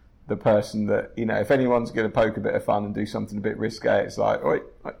the person that, if anyone's going to poke a bit of fun and do something a bit risque, it's like, oi,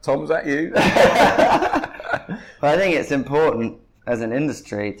 Tom's that you? Well, I think it's important as an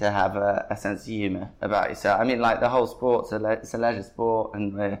industry to have a sense of humour about yourself. I mean, like, the whole sport's it's a leisure sport,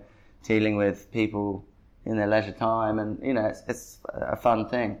 and we're dealing with people in their leisure time, and, it's a fun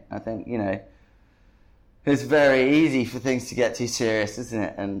thing. I think, it's very easy for things to get too serious, isn't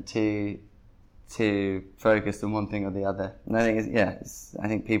it? And to focus on one thing or the other. And I think I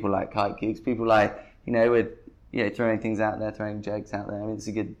think people like Kite Kooks, people like, with throwing things out there, throwing jokes out there. I mean,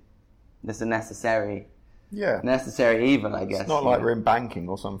 it's a necessary evil, I guess. It's not like we're in banking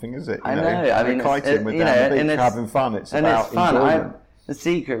or something, is it? I know. I mean, kiting, we're down the beach having fun. It's about enjoyment. The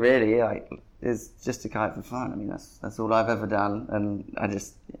secret, really, is just to kite for fun. I mean, that's all I've ever done, and I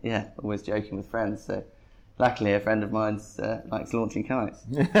just always joking with friends. So luckily, a friend of mine likes launching kites.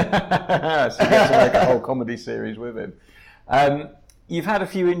 So you get to make a whole comedy series with him. You've had a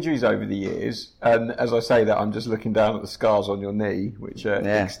few injuries over the years, and as I say that, I'm just looking down at the scars on your knee, which are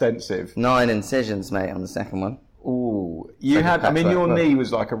extensive. 9 incisions, mate, on the second one. Ooh, your knee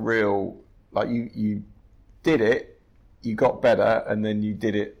was like a real, like you did it, you got better, and then you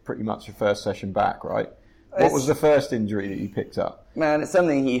did it pretty much your first session back, right? What was the first injury that you picked up? Man, it's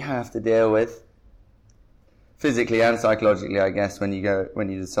something you have to deal with. physically and psychologically, I guess, when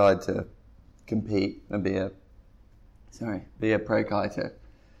you decide to compete and be a pro kiter,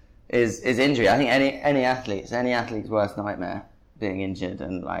 is injury. I think any athlete's worst nightmare, being injured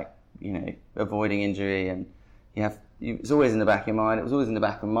and avoiding injury, and it's always in the back of your mind. It was always in the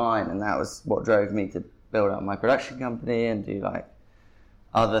back of mine, and that was what drove me to build up my production company and do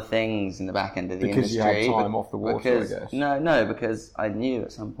other things in the back end of the industry. Because you had time off the water, I guess. No, because I knew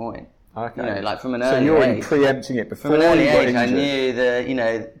at some point. Okay. From an early age. So you're already preempting it before you got injured. From an early age, I knew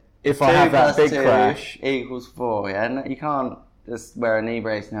that, if I have that big crash equals 4, and you can't just wear a knee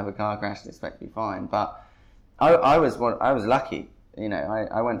brace and have a car crash and expect to be fine. But I was lucky.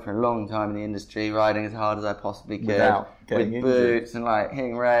 I went for a long time in the industry, riding as hard as I possibly could, with boots and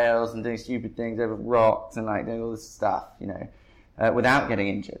hitting rails and doing stupid things over rocks and doing all this stuff, without getting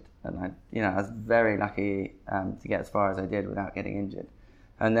injured. And I was very lucky to get as far as I did without getting injured.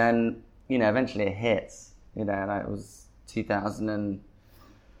 And then eventually it hits. And it was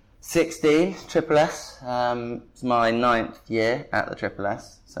 2016 Triple S. It's my 9th year at the Triple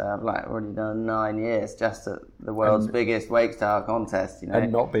S. So I've already done 9 years just at the world's biggest wake style contest.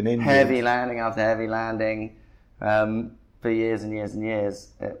 And not been injured. Heavy landing after heavy landing for years and years and years.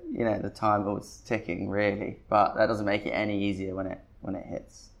 The time was ticking really, but that doesn't make it any easier when it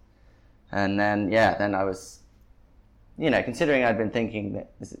hits. And then I was, considering I'd been thinking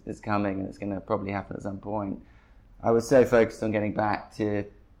that this is coming and it's going to probably happen at some point, I was so focused on getting back to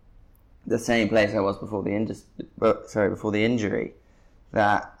the same place I was before the injury,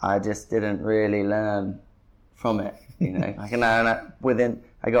 that I just didn't really learn from it. I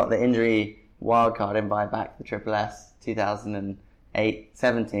got the injury wildcard invite back to the Triple S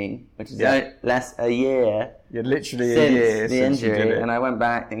 2017, which is less a year. Yeah, literally since a year the since injury, you did it. and I went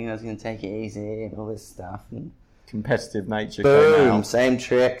back thinking I was going to take it easy and all this stuff. And competitive nature came out. Same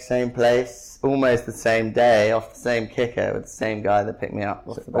trick, same place, almost the same day, off the same kicker with the same guy that picked me up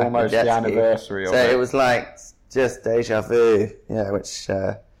off the back almost of the jet the ski. anniversary of so it. it was just deja vu, which...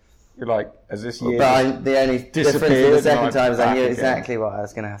 You're as this year but the only difference in the second time is I knew again. exactly what I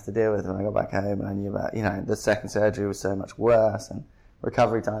was going to have to deal with when I got back home, and I knew about, the second surgery was so much worse, and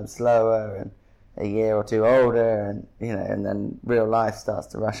recovery time slower, and a year or two older, and, and then real life starts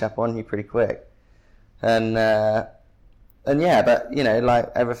to rush up on you pretty quick. And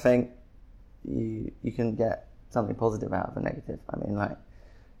everything, you can get something positive out of a negative. I mean,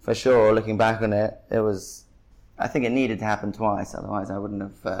 for sure, looking back on it, I think it needed to happen twice, otherwise I wouldn't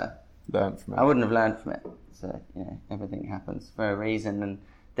have learned from it. I wouldn't have learned from it. So, everything happens for a reason, and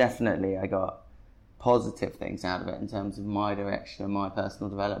definitely I got positive things out of it in terms of my direction and my personal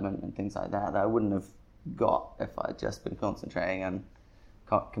development and things like that I wouldn't have got if I'd just been concentrating and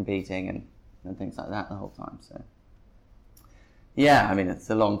competing and things like that the whole time. So, it's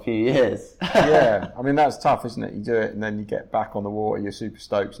a long few years. Yeah, I mean, that's tough, isn't it? You do it and then you get back on the water, you're super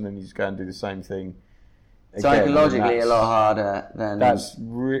stoked, and then you just go and do the same thing again. Psychologically a lot harder than...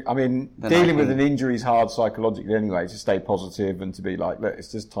 dealing with an injury is hard psychologically anyway, to stay positive and to be look,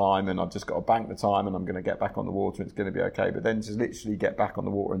 it's just time and I've just got to bank the time and I'm going to get back on the water and it's going to be okay. But then to literally get back on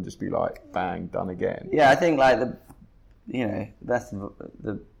the water and just be bang, done again. Yeah, I think the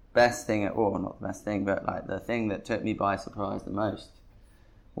best thing, or not the best thing, but the thing that took me by surprise the most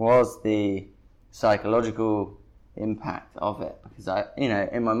was the psychological impact of it. Because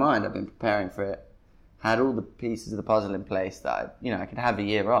in my mind I've been preparing for it, had all the pieces of the puzzle in place that I could have a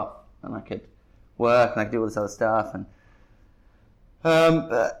year off and I could work and I could do all this other stuff, and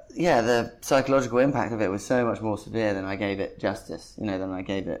the psychological impact of it was so much more severe than I gave it justice, than I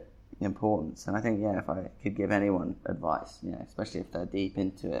gave it importance. And I think if I could give anyone advice, especially if they're deep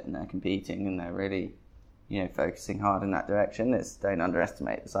into it and they're competing and they're really focusing hard in that direction, is don't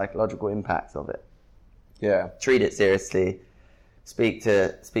underestimate the psychological impact of it. Yeah, treat it seriously. Speak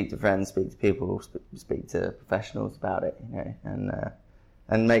to friends, speak to people, speak to professionals about it, and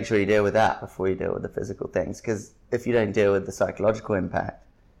make sure you deal with that before you deal with the physical things. Because if you don't deal with the psychological impact,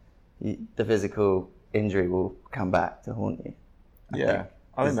 the physical injury will come back to haunt you.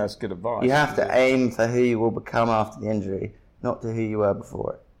 I think that's good advice. You have to aim for who you will become after the injury, not to who you were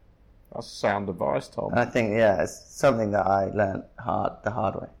before it. That's sound advice, Tom. And I think, it's something that I learned the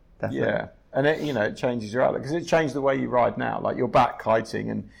hard way, definitely. Yeah. And it changes your outlook, because it changed the way you ride now. You're back kiting,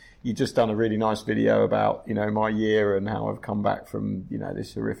 and you've just done a really nice video about, my year and how I've come back from,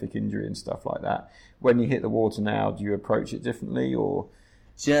 this horrific injury and stuff like that. When you hit the water now, do you approach it differently, or?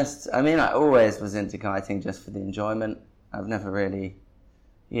 I always was into kiting just for the enjoyment. I've never really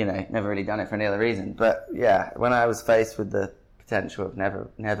done it for any other reason. But when I was faced with the potential of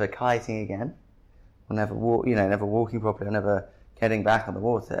never kiting again, or never walking properly, or never getting back on the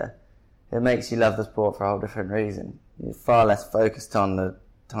water, it makes you love the sport for a whole different reason. You're far less focused on the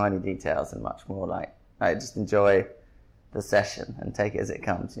tiny details and much more like just enjoy the session and take it as it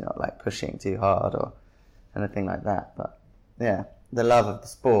comes. You're not like pushing too hard or anything like that. But yeah, the love of the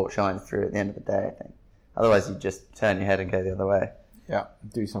sport shines through at the end of the day, I think. Otherwise you just turn your head and go the other way. Yeah,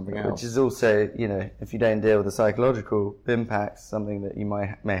 do something else. Which is also, if you don't deal with the psychological impacts, something that you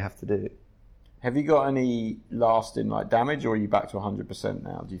may have to do. Have you got any lasting like damage, or are you back to 100%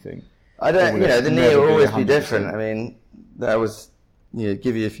 now, do you think? I don't, the knee will always be different. I mean, that was,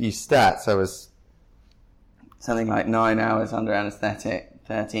 give you a few stats. I was something like 9 hours under anaesthetic,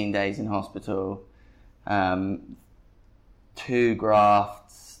 13 days in hospital, 2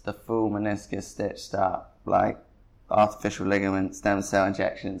 grafts, the full meniscus stitched up, like artificial ligament, stem cell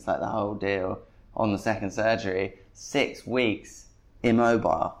injections, like the whole deal on the second surgery, 6 weeks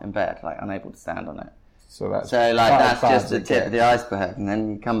immobile in bed, like unable to stand on it. So that's just the tip of the iceberg, and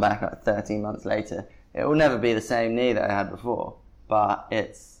then you come back like 13 months later. It will never be the same knee that I had before, but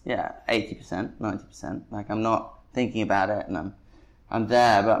it's 80%, 90%. Like I'm not thinking about it, and I'm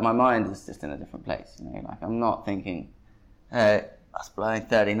there, but my mind is just in a different place. Like I'm not thinking, hey, I was blowing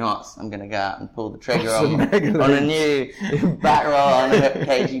 30 knots. I'm going to go out and pull the trigger on a new back roll on a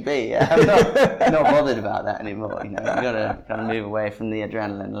KGB. Yeah, I'm not bothered about that anymore. You've got to kind of move away from the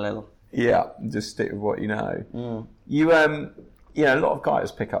adrenaline a little. Yeah, just stick with what you know. You, a lot of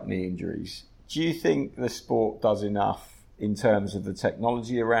guys pick up knee injuries. Do you think the sport does enough in terms of the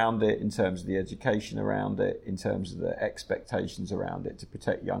technology around it, in terms of the education around it, in terms of the expectations around it to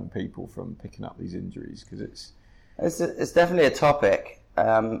protect young people from picking up these injuries? Because it's definitely a topic.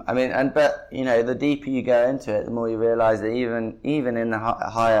 The deeper you go into it, the more you realise that even in the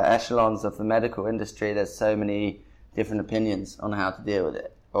higher echelons of the medical industry, there's so many different opinions on how to deal with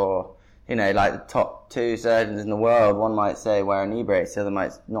it. Or, like the top 2 surgeons in the world, one might say wear a knee brace, the other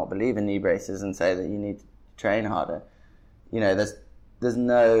might not believe in knee braces and say that you need to train harder. There's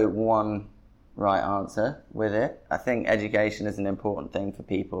no one right answer with it. I think education is an important thing for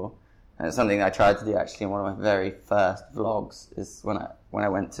people. And it's something I tried to do actually in one of my very first vlogs, is when I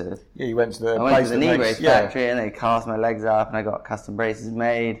went to... Yeah, you went to the knee brace factory, and they cast my legs up and I got custom braces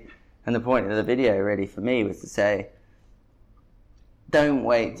made. And the point of the video really for me was to say, don't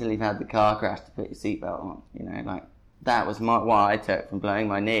wait till you've had the car crash to put your seatbelt on. Like that was what I took from blowing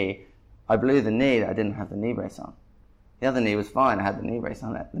my knee. I blew the knee that I didn't have the knee brace on. The other knee was fine, I had the knee brace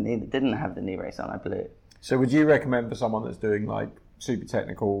on it. The knee that didn't have the knee brace on, I blew. So would you recommend for someone that's doing like super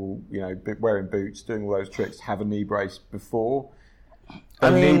technical, wearing boots, doing all those tricks, have a knee brace before?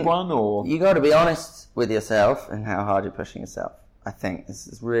 Need one, or you got to be honest with yourself and how hard you're pushing yourself. I think this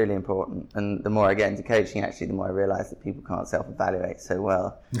is really important. And the more I get into coaching, actually, the more I realise that people can't self-evaluate so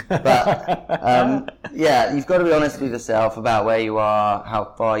well. But you've got to be honest with yourself about where you are,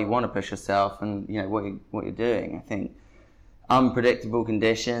 how far you want to push yourself, and what you're doing. I think unpredictable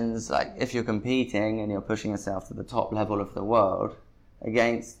conditions, like if you're competing and you're pushing yourself to the top level of the world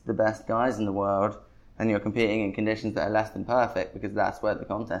against the best guys in the world, and you're competing in conditions that are less than perfect because that's where the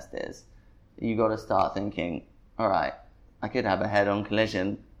contest is, you got to start thinking, all right, I could have a head-on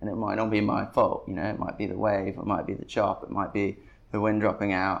collision and it might not be my fault. It might be the wave, it might be the chop, it might be the wind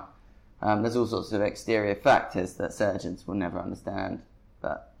dropping out. There's all sorts of exterior factors that surgeons will never understand.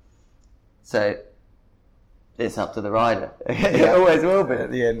 So it's up to the rider. It always will be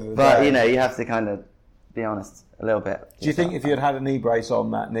at the end of the day. But you have to kind of be honest a little bit. Do you think if you had a knee brace on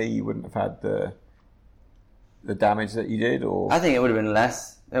that knee, you wouldn't have had the damage that you did? Or I think it would have been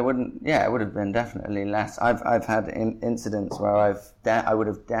less. It wouldn't. Yeah, it would have been definitely less. I've had incidents where I would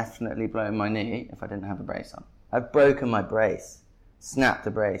have definitely blown my knee if I didn't have a brace on. I've broken my brace, snapped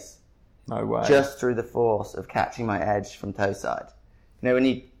the brace. No way. Just through the force of catching my edge from toe side.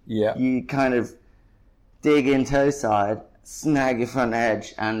 When you kind of dig in toe side, snag your front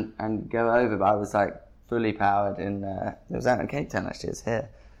edge and go over. But I was like fully powered it was out in Cape Town actually, it was here.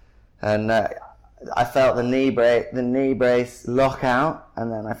 And I felt the knee brace lock out,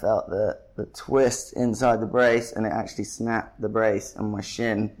 and then I felt the twist inside the brace, and it actually snapped the brace on my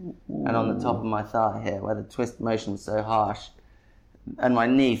shin and on the top of my thigh here, where the twist motion was so harsh, and my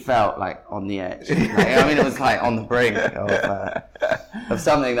knee felt like on the edge. It was like on the brink of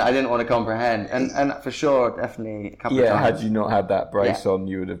something that I didn't want to comprehend, and for sure, definitely a couple of times. Yeah, had you not had that brace on,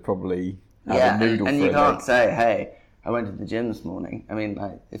 you would have probably had a noodle and for you a can't leg. say, hey, I went to the gym this morning.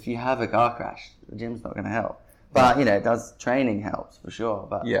 If you have a car crash, the gym's not going to help. But, training helps for sure.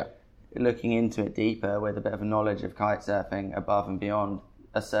 But looking into it deeper with a bit of a knowledge of kite surfing above and beyond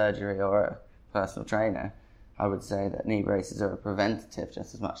a surgery or a personal trainer, I would say that knee braces are a preventative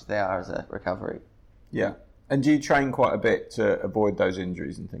just as much as they are as a recovery. Yeah. And do you train quite a bit to avoid those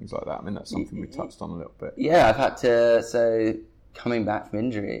injuries and things like that? I mean, that's something we touched on a little bit. Yeah, I've had to. So coming back from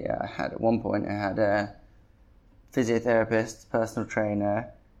injury, I had a physiotherapist, personal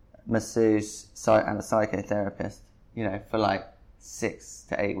trainer, masseuse, and a psychotherapist. For like 6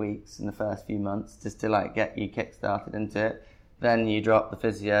 to 8 weeks in the first few months, just to like get you kick started into it. Then you drop the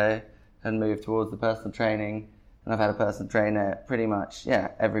physio and move towards the personal training. And I've had a personal trainer pretty much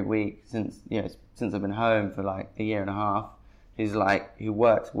every week since I've been home for like a year and a half. Who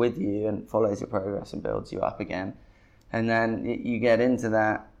works with you and follows your progress and builds you up again. And then you get into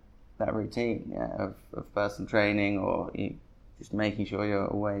that routine of personal training, or you just making sure you're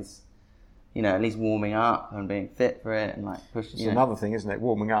always at least warming up and being fit for it and like pushing. It's another thing, isn't it?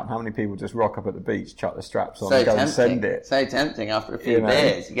 Warming up. How many people just rock up at the beach, chuck the straps on, so and go tempting, and send it? So tempting after a few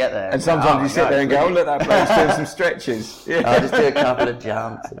beers, you get there. And sometimes you sit there and go, "Oh, look, that bloke's doing some stretches." Yeah. I'll just do a couple of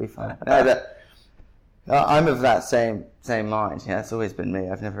jumps. It'll be fine. No, but I'm of that same mind. It's always been me.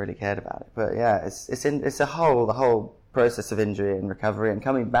 I've never really cared about it, but it's the whole process of injury and recovery and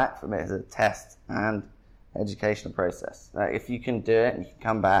coming back from it is a test and educational process. Like if you can do it and you can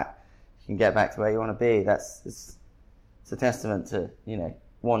come back, you can get back to where you want to be. It's a testament to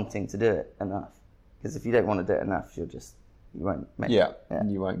wanting to do it enough. Because if you don't want to do it enough, you won't make it. Yeah,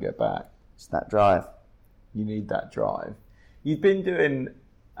 and you won't get back. It's that drive. You need that drive. You've been doing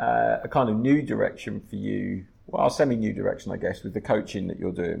a kind of new direction for you. Well, semi-new direction, I guess, with the coaching that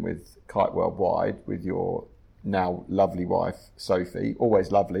you're doing with Kite Worldwide, with your now lovely wife, Sophie.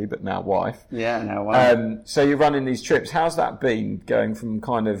 Always lovely, but now wife. Yeah, now wife. So you're running these trips. How's that been, going from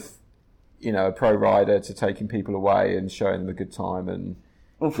kind of, a pro rider to taking people away and showing them a good time? And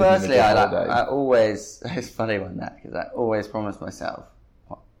well, firstly, I always, it's funny when because I always promise myself,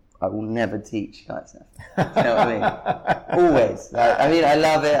 I will never teach kitesurfing. You know what I mean? Always. I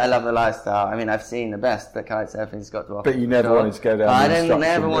love it. I love the lifestyle. I mean, I've seen the best that kitesurfing's got to offer. But you never wanted to go down I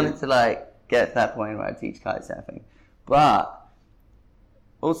never wanted to get to that point where I teach kitesurfing. But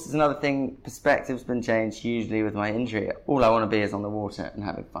also, there's another thing. Perspective's been changed hugely with my injury. All I want to be is on the water and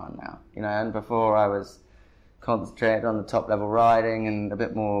having fun now. And before I was concentrated on the top level riding and a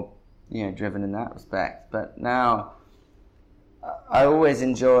bit more, driven in that respect. But now, I always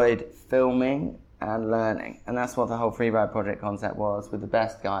enjoyed filming and learning, and that's what the whole Freeride project concept was, with the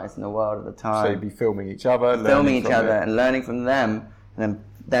best guys in the world at the time. So you'd be filming each other, and learning from them, and then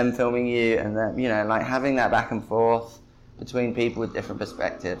them filming you, and then having that back and forth between people with different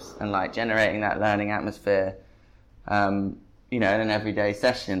perspectives, and generating that learning atmosphere, in an everyday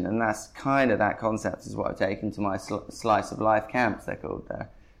session. And that's kind of that concept is what I've taken to my slice of life camps. They're called.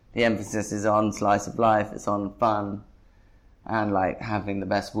 The emphasis is on slice of life. It's on fun and having the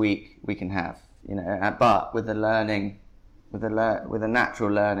best week we can have, but with the learning, with a natural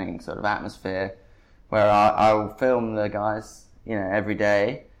learning sort of atmosphere, where I'll film the guys, every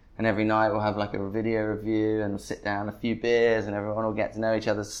day, and every night we'll have a video review, and we'll sit down, a few beers, and everyone will get to know each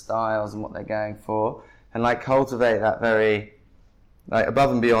other's styles and what they're going for, and cultivate that very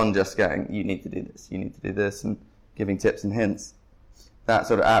above and beyond just going, you need to do this, and giving tips and hints, that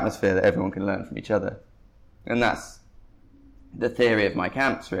sort of atmosphere that everyone can learn from each other. And that's the theory of my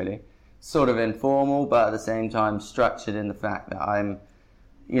camps, really. Sort of informal, but at the same time structured in the fact that I'm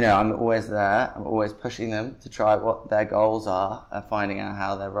always there. I'm always pushing them to try what their goals are, finding out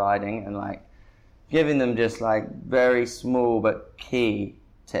how they're riding, and giving them just very small but key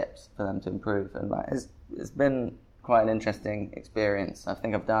tips for them to improve. And it's been quite an interesting experience. I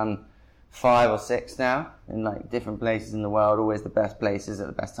think I've done 5 or 6 now in different places in the world, always the best places at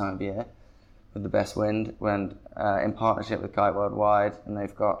the best time of year, with the best wind, and in partnership with Kite Worldwide, and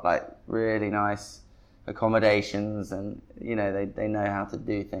they've got really nice accommodations, and they know how to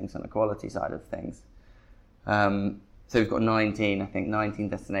do things on the quality side of things. So we've got 19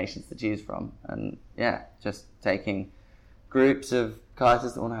 destinations to choose from, and just taking groups of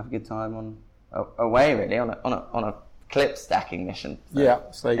kiters that want to have a good time away, really, on a clip stacking mission.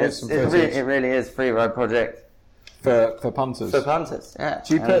 So they get some footage. It really is Freeride project. For punters. For punters, yeah.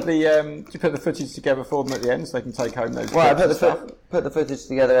 Do you put the footage together for them at the end so they can take home those? Well, I put the footage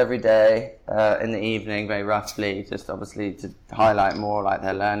together every day in the evening, very roughly, just obviously to highlight more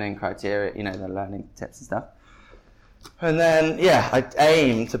their learning criteria, their learning tips and stuff. And then I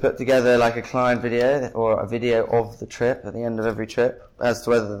aim to put together a client video or a video of the trip at the end of every trip, as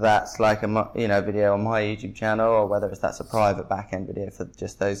to whether that's a video on my YouTube channel, or whether that's a private back end video for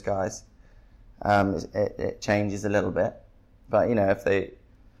just those guys. It changes a little bit, but I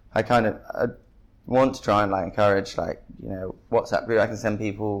want to try and encourage WhatsApp group. I can send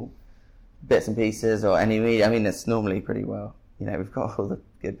people bits and pieces, or any media. I mean, it's normally pretty well we've got all the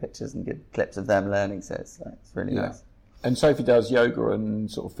good pictures and good clips of them learning, so it's really nice. And Sophie does yoga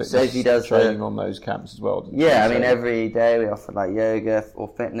and sort of fitness Sophie does training on those camps as well. Yeah, I mean, every day we offer like yoga or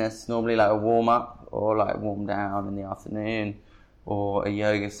fitness, normally like a warm-up or like warm down in the afternoon, or a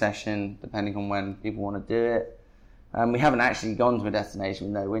yoga session, depending on when people want to do it. We haven't actually gone to a destination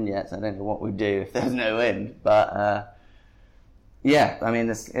with no wind yet, so I don't know what we'd do if there's no wind. But yeah, I mean,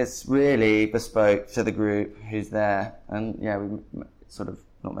 it's really bespoke to the group who's there. And yeah, we sort of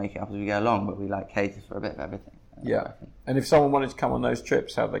not make it up as we go along, but we like cater for a bit of everything. Yeah. And if someone wanted to come on those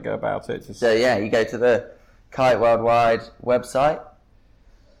trips, how do they go about it? So yeah, you go to the Kite Worldwide website,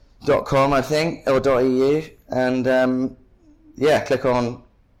 .com I think, or .eu, and yeah, click on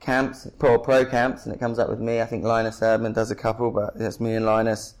camps, pro camps, and it comes up with me. I think Linus Erdman does a couple, but it's me and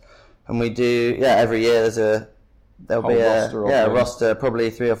Linus. And we do, every year there'll be a roster, probably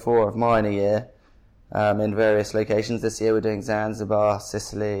 3 or 4 of mine a year, in various locations. This year we're doing Zanzibar,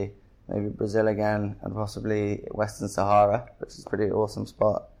 Sicily, maybe Brazil again, and possibly Western Sahara, which is a pretty awesome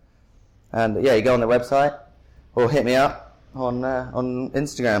spot. And yeah, you go on the website, or hit me up on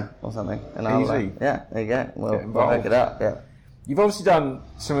Instagram or something. And Easy. There you go. We'll hook it up, yeah. You've obviously done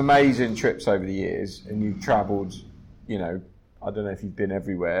some amazing trips over the years, and you've travelled, I don't know if you've been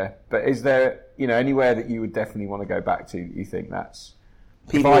everywhere, but is there, anywhere that you would definitely want to go back to that you think that's...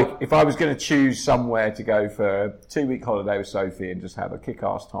 If I was going to choose somewhere to go for a 2-week holiday with Sophie and just have a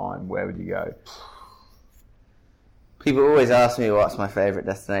kick-ass time, where would you go? People always ask me what's my favourite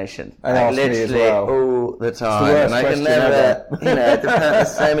destination. Literally all the time. It's the worst and I can question never,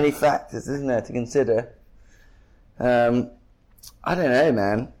 there's so many factors, isn't there, to consider. I don't know,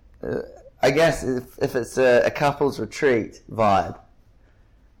 man. I guess if it's a couple's retreat vibe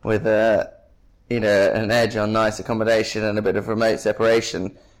with an edge on nice accommodation and a bit of remote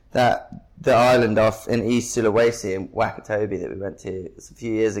separation, that the island off in East Sulawesi in Wakatobi that we went to, it's a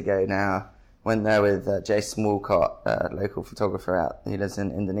few years ago now, went there with Jay Smallcott, a local photographer who lives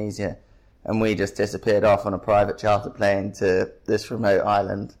in Indonesia, and we just disappeared off on a private charter plane to this remote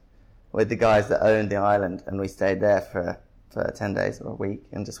island with the guys that owned the island, and we stayed there for 10 days or a week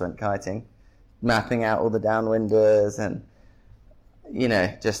and just went kiting, mapping out all the downwinders and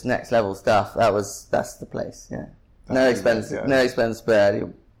just next level stuff. That's the place. Yeah, no expense spared.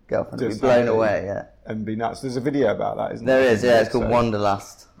 Your girlfriend will be blown away. Yeah, and be nuts. There's a video about that, isn't there? There is. Yeah, it's called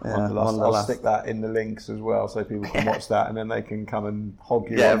Wanderlust. Wanderlust. I'll stick that in the links as well, so people can watch that, and then they can come and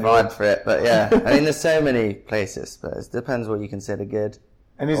hog you. Yeah, ride for it. But yeah, I mean, there's so many places, but it depends what you consider good.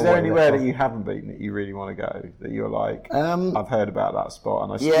 And is there anywhere that you haven't been that you really want to go, that you're like, I've heard about that spot?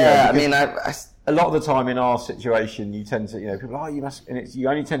 And a lot of the time in our situation, you tend to, people are, you must, and you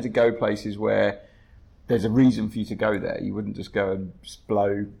only tend to go places where there's a reason for you to go there. You wouldn't just go and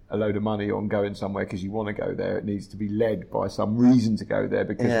blow a load of money on going somewhere because you want to go there. It needs to be led by some reason to go there,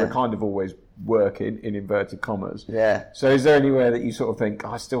 because we're kind of always working in inverted commas. Yeah. So is there anywhere that you sort of think,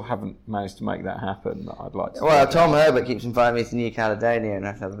 I still haven't managed to make that happen, that I'd like to? Well, Tom Herbert keeps inviting me to New Caledonia, and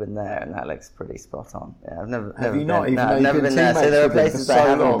I've never been there, and that looks pretty spot on. Yeah, I've never been there. So there are places I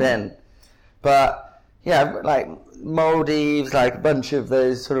haven't been. But yeah, like Maldives, like a bunch of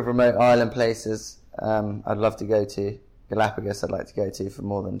those sort of remote island places. I'd love to go to. Galapagos I'd like to go to for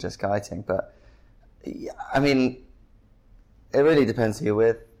more than just kiting, but I mean, it really depends who you're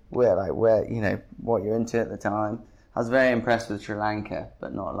with, where what you're into at the time. I was very impressed with Sri Lanka,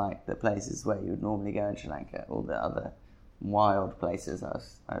 but not like the places where you would normally go in Sri Lanka. All the other wild places I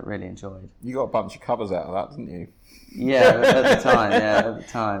really enjoyed. You got a bunch of covers out of that, didn't you? Yeah, at the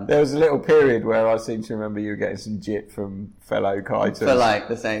time. There was a little period where I seem to remember you were getting some jip from fellow kiters. For like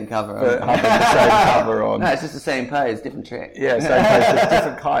the same cover on. For having the same cover on. No, it's just the same pose, different trick. Yeah, same pose, just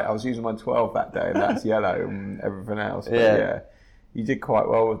different kite. I was using my 12 that day, and that's yellow and everything else. But yeah, you did quite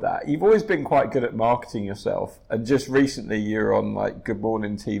well with that. You've always been quite good at marketing yourself, and just recently you're on like Good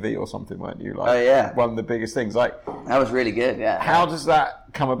Morning TV or something, weren't you? Like, one of the biggest things. Like, that was really good. Yeah. How does that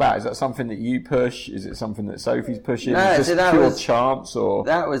come about? Is that something that you push? Is it something that Sophie's pushing? No, is it just pure chance, or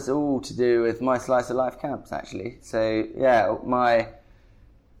that was all to do with my Slice of Life camps, actually. So yeah, I've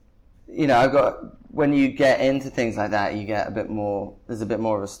got, when you get into things like that, you get there's a bit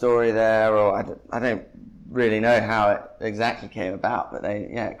more of a story there, or I don't really know how it exactly came about, but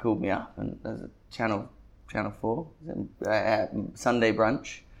it called me up, and there's a Channel 4 Sunday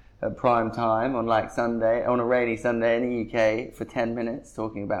brunch at prime time on a rainy Sunday in the UK for 10 minutes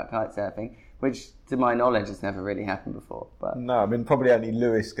talking about kite surfing, which to my knowledge has never really happened before. But no, I mean, probably only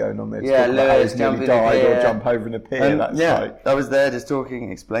Lewis going on there to talk about Lewis how he's nearly died or jump over in a pier. I was there just talking,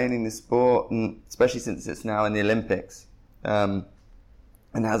 explaining the sport, and especially since it's now in the Olympics, and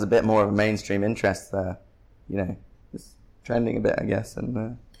has a bit more of a mainstream interest there. trending a bit, I guess.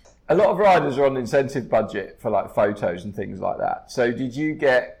 And a lot of riders are on incentive budget for like photos and things like that. So did you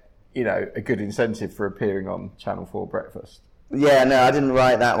get, a good incentive for appearing on Channel 4 Breakfast? Yeah, no, I didn't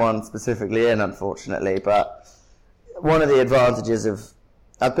write that one specifically in, unfortunately. But one of the advantages of,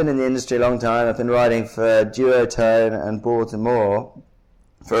 I've been in the industry a long time. I've been riding for Duotone and Boards and More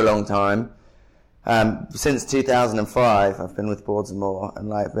for a long time. Since 2005, I've been with Boards and More, and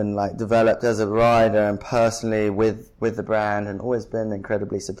been developed as a rider and personally with the brand, and always been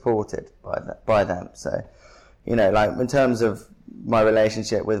incredibly supported by them. So, in terms of my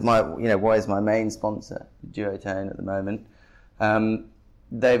relationship with what is my main sponsor, Duotone at the moment,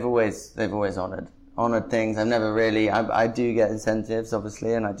 they've always honoured things. I've never really, I do get incentives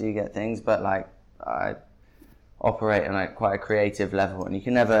obviously, and I do get things, but I operate on quite a creative level, and you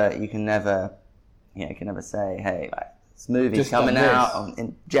can never say, hey, this movie's just coming out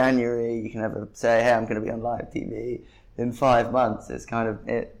in January. You can never say, hey, I'm going to be on live TV in 5 months. It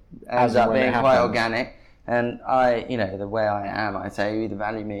ends up being quite organic. And the way I am, I say, you either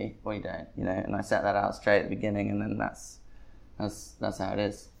value me or you don't, and I set that out straight at the beginning, and then that's how it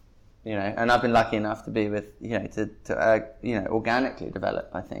is, and I've been lucky enough to be with, to organically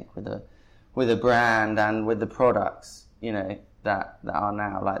develop, I think, with a brand and with the products, that are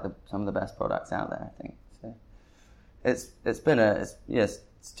now some of the best products out there, I think. So it's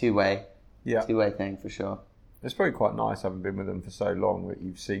two-way thing for sure. It's probably quite nice having been with them for so long that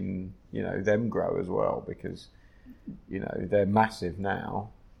you've seen, them grow as well, because, they're massive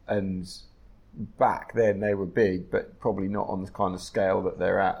now, and back then they were big, but probably not on the kind of scale that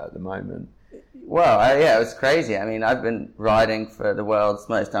they're at the moment. Well, it was crazy. I mean, I've been riding for the world's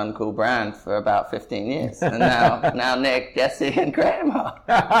most uncool brand for about 15 years, and now Nick, Jesse, and Graham are.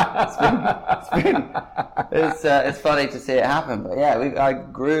 It's funny to see it happen, but yeah, I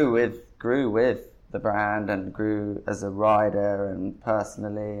grew with the brand and grew as a rider and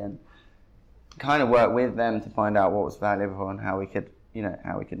personally, and kind of worked with them to find out what was valuable and how we could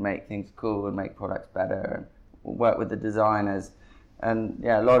make things cool and make products better, and work with the designers. And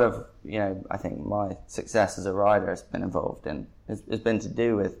yeah, a lot of, I think my success as a rider has been to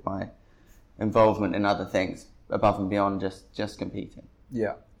do with my involvement in other things above and beyond just competing.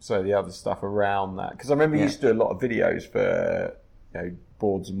 Yeah. So the other stuff around that, because I remember you used to do a lot of videos for,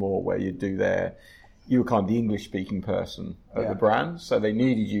 Boards and More, where you were kind of the English speaking person at the brand. So they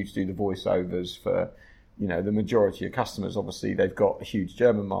needed you to do the voiceovers for, the majority of customers. Obviously they've got a huge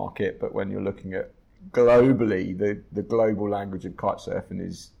German market, but when you're looking at globally, the global language of kitesurfing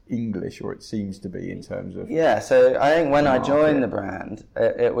is English, or it seems to be, in terms of... Yeah, so I think when I joined the brand,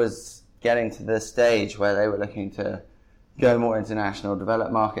 it was getting to the stage where they were looking to go more international,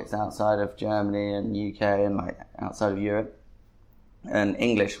 develop markets outside of Germany and UK and outside of Europe. And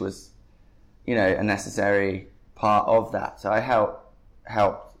English was, a necessary part of that. So I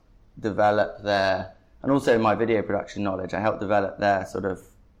helped develop their, and also my video production knowledge, I helped develop their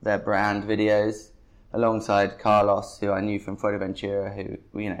brand videos, alongside Carlos, who I knew from Fuerteventura, who,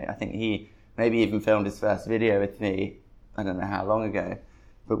 I think he maybe even filmed his first video with me, I don't know how long ago,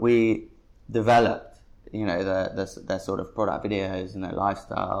 but we developed, their sort of product videos and their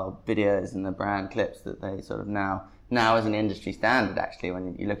lifestyle videos and the brand clips that they sort of now as an industry standard, actually,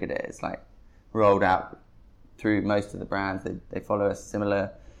 when you look at it, it's rolled out through most of the brands. They follow a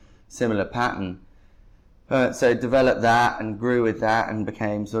similar pattern. So developed that and grew with that and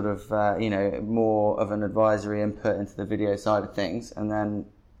became sort of, more of an advisory input into the video side of things. And then,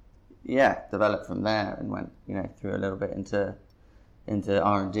 developed from there and went, through a little bit into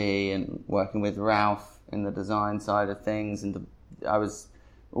R&D and working with Ralph in the design side of things. And I was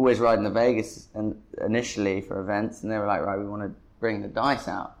always riding to Vegas and initially for events, and they were like, right, we want to bring the dice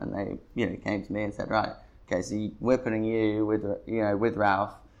out. And they, came to me and said, right, okay, so we're putting you with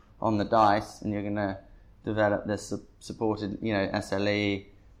Ralph on the dice, and you're going to develop this supported, SLE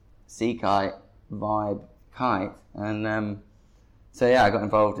sea kite vibe kite. And I got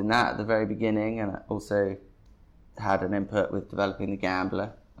involved in that at the very beginning, and I also had an input with developing the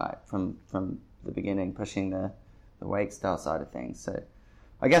Gambler, from the beginning, pushing the wake style side of things. So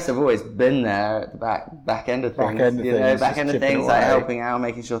I guess I've always been there at the back end of things, helping out,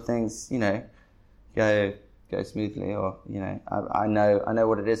 making sure things, go smoothly, or I know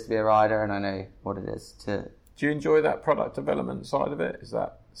what it is to be a rider, and I know what it is to... Do you enjoy that product development side of it? Is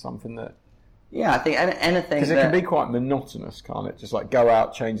that something that... Yeah, I think anything, because it can be quite monotonous, can't it? Just go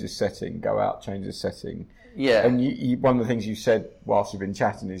out, change this setting, Yeah. And you, one of the things you said whilst we've been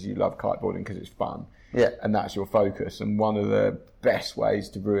chatting is you love kiteboarding because it's fun. Yeah. And that's your focus. And one of the best ways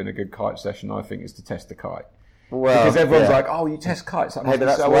to ruin a good kite session, I think, is to test the kite. Well, because everyone's yeah. like, "Oh, you test kites? That must be but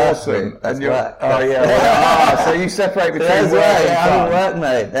that's so work, awesome!" mate. That's and you're, work. oh yeah, well, so you separate between That's work right, and yeah, fun. I'm in work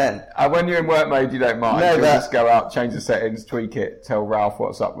mode then. And when you're in work mode, you don't mind. No, You'll but- just go out, change the settings, tweak it, tell Ralph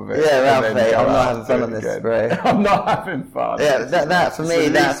what's up with it. Yeah, and Ralph, then mate, go I'm not out, having fun do on it this, again. bro. I'm not having fun. Yeah, It's that for it's me, the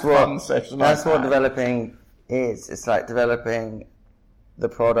that's least fun what session that's I've what had. developing is. It's like developing the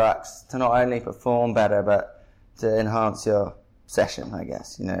products to not only perform better, but to enhance your session, I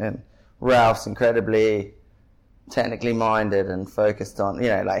guess. You know, and Ralph's incredibly technically minded and focused on, you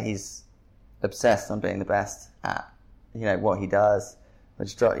know, like he's obsessed on being the best at, you know, what he does,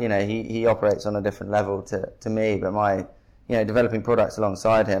 which, you know, he operates on a different level to me, but my, you know, developing products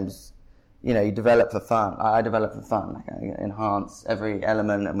alongside him, you know, you develop for fun. I develop for fun. Like I enhance every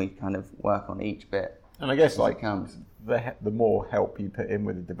element and we kind of work on each bit. And I guess as like it comes. the more help you put in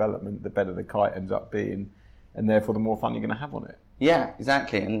with the development, the better the kite ends up being, and therefore the more fun you're going to have on it. Yeah,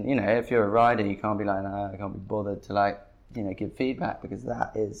 exactly. And, you know, if you're a rider, you can't be like, no, I can't be bothered to, like, you know, give feedback, because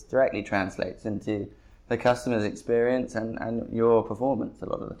that is directly translates into the customer's experience and your performance a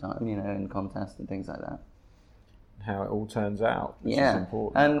lot of the time, you know, in contests and things like that. How it all turns out, which is Yeah,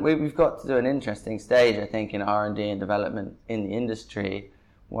 important. and we've got to do an interesting stage, I think, in R&D and development in the industry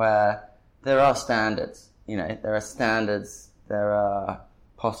where there are standards, you know, there are standards, there are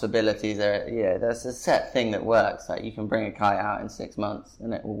possibilities, there's a set thing that works, like you can bring a kite out in 6 months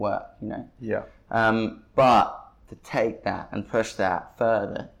and it will work, you know. Yeah. But to take that and push that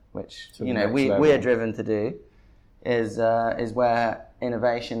further, which, To the you know, next we are level. driven to do, is where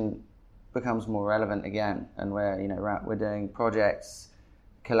innovation becomes more relevant again, and where, you know, we're doing projects,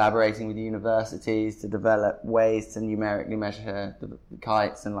 collaborating with universities to develop ways to numerically measure the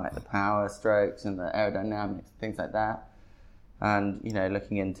kites and like the power strokes and the aerodynamics, things like that, and, you know,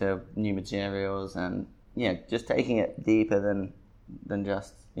 looking into new materials and, you know, just taking it deeper than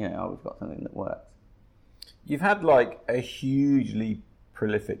just, you know, oh, we've got something that works. You've had like a hugely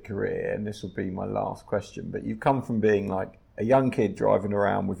prolific career, and this will be my last question, but you've come from being like a young kid driving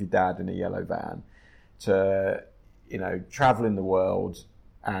around with your dad in a yellow van to, you know, traveling the world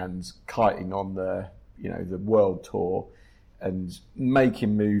and kiting on the, you know, the world tour and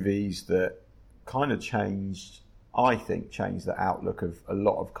making movies that kind of changed the outlook of a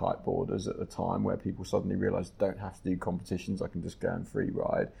lot of kiteboarders at the time, where people suddenly realised don't have to do competitions, I can just go and free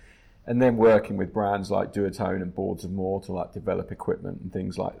ride. And then working with brands like Duotone and Boards of Moor to like develop equipment and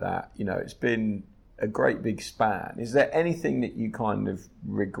things like that. You know, it's been a great big span. Is there anything that you kind of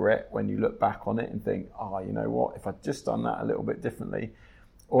regret when you look back on it and think, oh, you know what, if I'd just done that a little bit differently?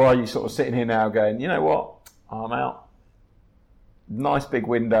 Or are you sort of sitting here now going, you know what, I'm out. Nice big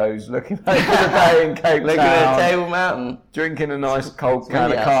windows, looking over the bay in Cape Looking Town, at Table Mountain. drinking a nice cold can of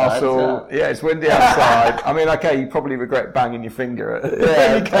windy outside, Castle. so- Yeah, it's windy outside. I mean, okay, you probably regret banging your finger at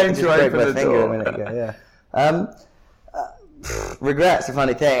Yeah, when you came just to broke open my the finger door. a minute ago, yeah. Regret's a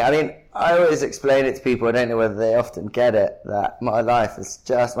funny thing. I mean, I always explain it to people, I don't know whether they often get it, that my life is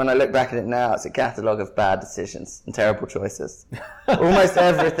just, when I look back at it now, it's a catalogue of bad decisions and terrible choices. Almost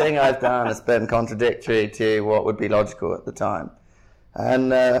everything I've done has been contradictory to what would be logical at the time.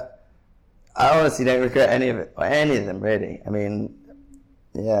 And I honestly don't regret any of it, or any of them really. I mean,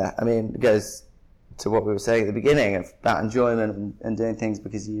 yeah, I mean, it goes to what we were saying at the beginning about enjoyment and doing things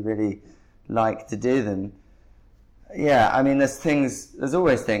because you really like to do them. Yeah, I mean, there's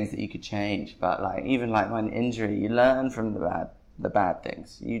always things that you could change, but like, even like my injury, you learn from the bad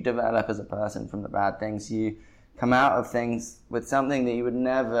things. You develop as a person from the bad things. You come out of things with something that you would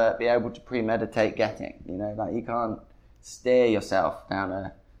never be able to premeditate getting, you know, like you can't steer yourself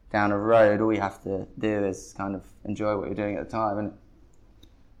down a road. All you have to do is kind of enjoy what you're doing at the time, and it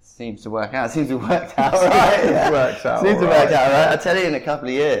seems to work out. It seems to have worked out right. It works out Seems to all right. work out right. I'll tell you in a couple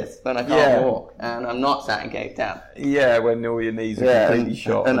of years when I can't Yeah. walk and I'm not sat in Cape Town. Yeah, when all your knees are Yeah, completely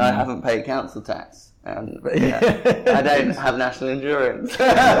shot. and I haven't paid council tax, and I don't have national insurance.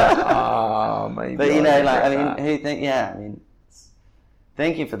 Maybe. But you know, like, I regret mean,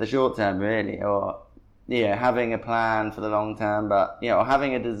 thinking for the short term really, or having a plan for the long term, but or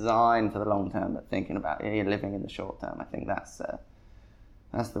having a design for the long term, but thinking about living in the short term. I think that's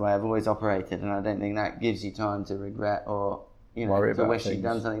the way I've always operated, and I don't think that gives you time to regret or Worry to about wish things. you'd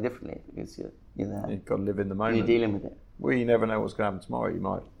done something differently, because you're there, You've got to live in the moment. you're dealing with it. Well, you never know what's going to happen tomorrow. You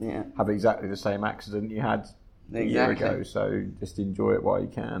might Yeah, have exactly the same accident you had a year Exactly. ago, so just enjoy it while you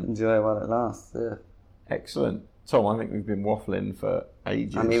can. enjoy it while it lasts. Yeah. Excellent. Tom, I think we've been waffling for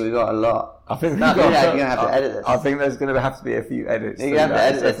ages. I mean, we've got a lot. I think we've No, got you're gonna have to edit this. I think there's going to have to be a few edits. You're through gonna have to that,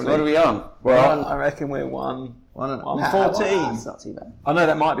 edit this. definitely. What are we on? Well, I reckon we're one. I'm 14. That's not too bad. I know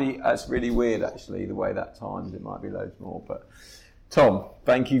that might be, that's really weird actually, the way that times, it might be loads more, but Tom,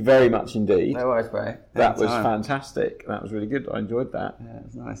 thank you very much indeed. No worries, bro. That was fantastic. That was really good. I enjoyed that. Yeah, it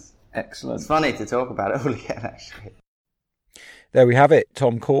was nice. Excellent. It's funny to talk about it all again, actually. There we have it,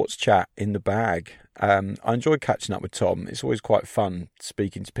 Tom Court's chat in the bag. I enjoyed catching up with Tom. It's always quite fun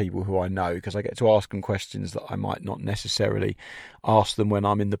speaking to people who I know, because I get to ask them questions that I might not necessarily ask them when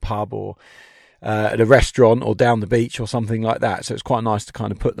I'm in the pub or at a restaurant or down the beach or something like that. So it's quite nice to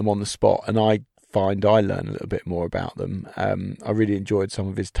kind of put them on the spot, and I find I learn a little bit more about them. I really enjoyed some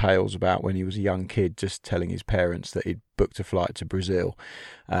of his tales about when he was a young kid, just telling his parents that he'd booked a flight to Brazil,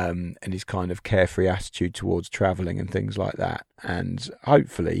 and his kind of carefree attitude towards travelling and things like that. And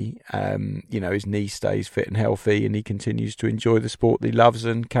hopefully, his knee stays fit and healthy, and he continues to enjoy the sport that he loves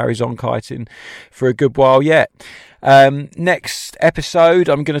and carries on kiting for a good while yet. Next episode,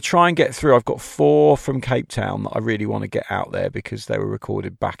 I'm going to try and get through. I've got 4 from Cape Town that I really want to get out there, because they were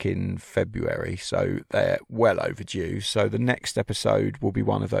recorded back in February, so they're well overdue. So the next episode will be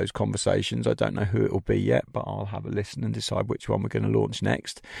one of those conversations. I don't know who it will be yet, but I'll have a listen and decide which one we're going to launch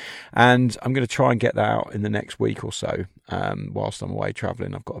next. And I'm going to try and get that out in the next week or so. Whilst I'm away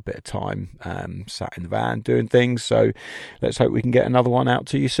travelling, I've got a bit of time sat in the van doing things, so let's hope we can get another one out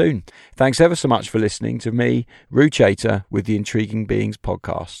to you soon. Thanks ever so much for listening to me, Roo Chater, with the Intriguing Beings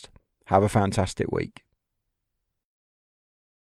podcast. Have a fantastic week.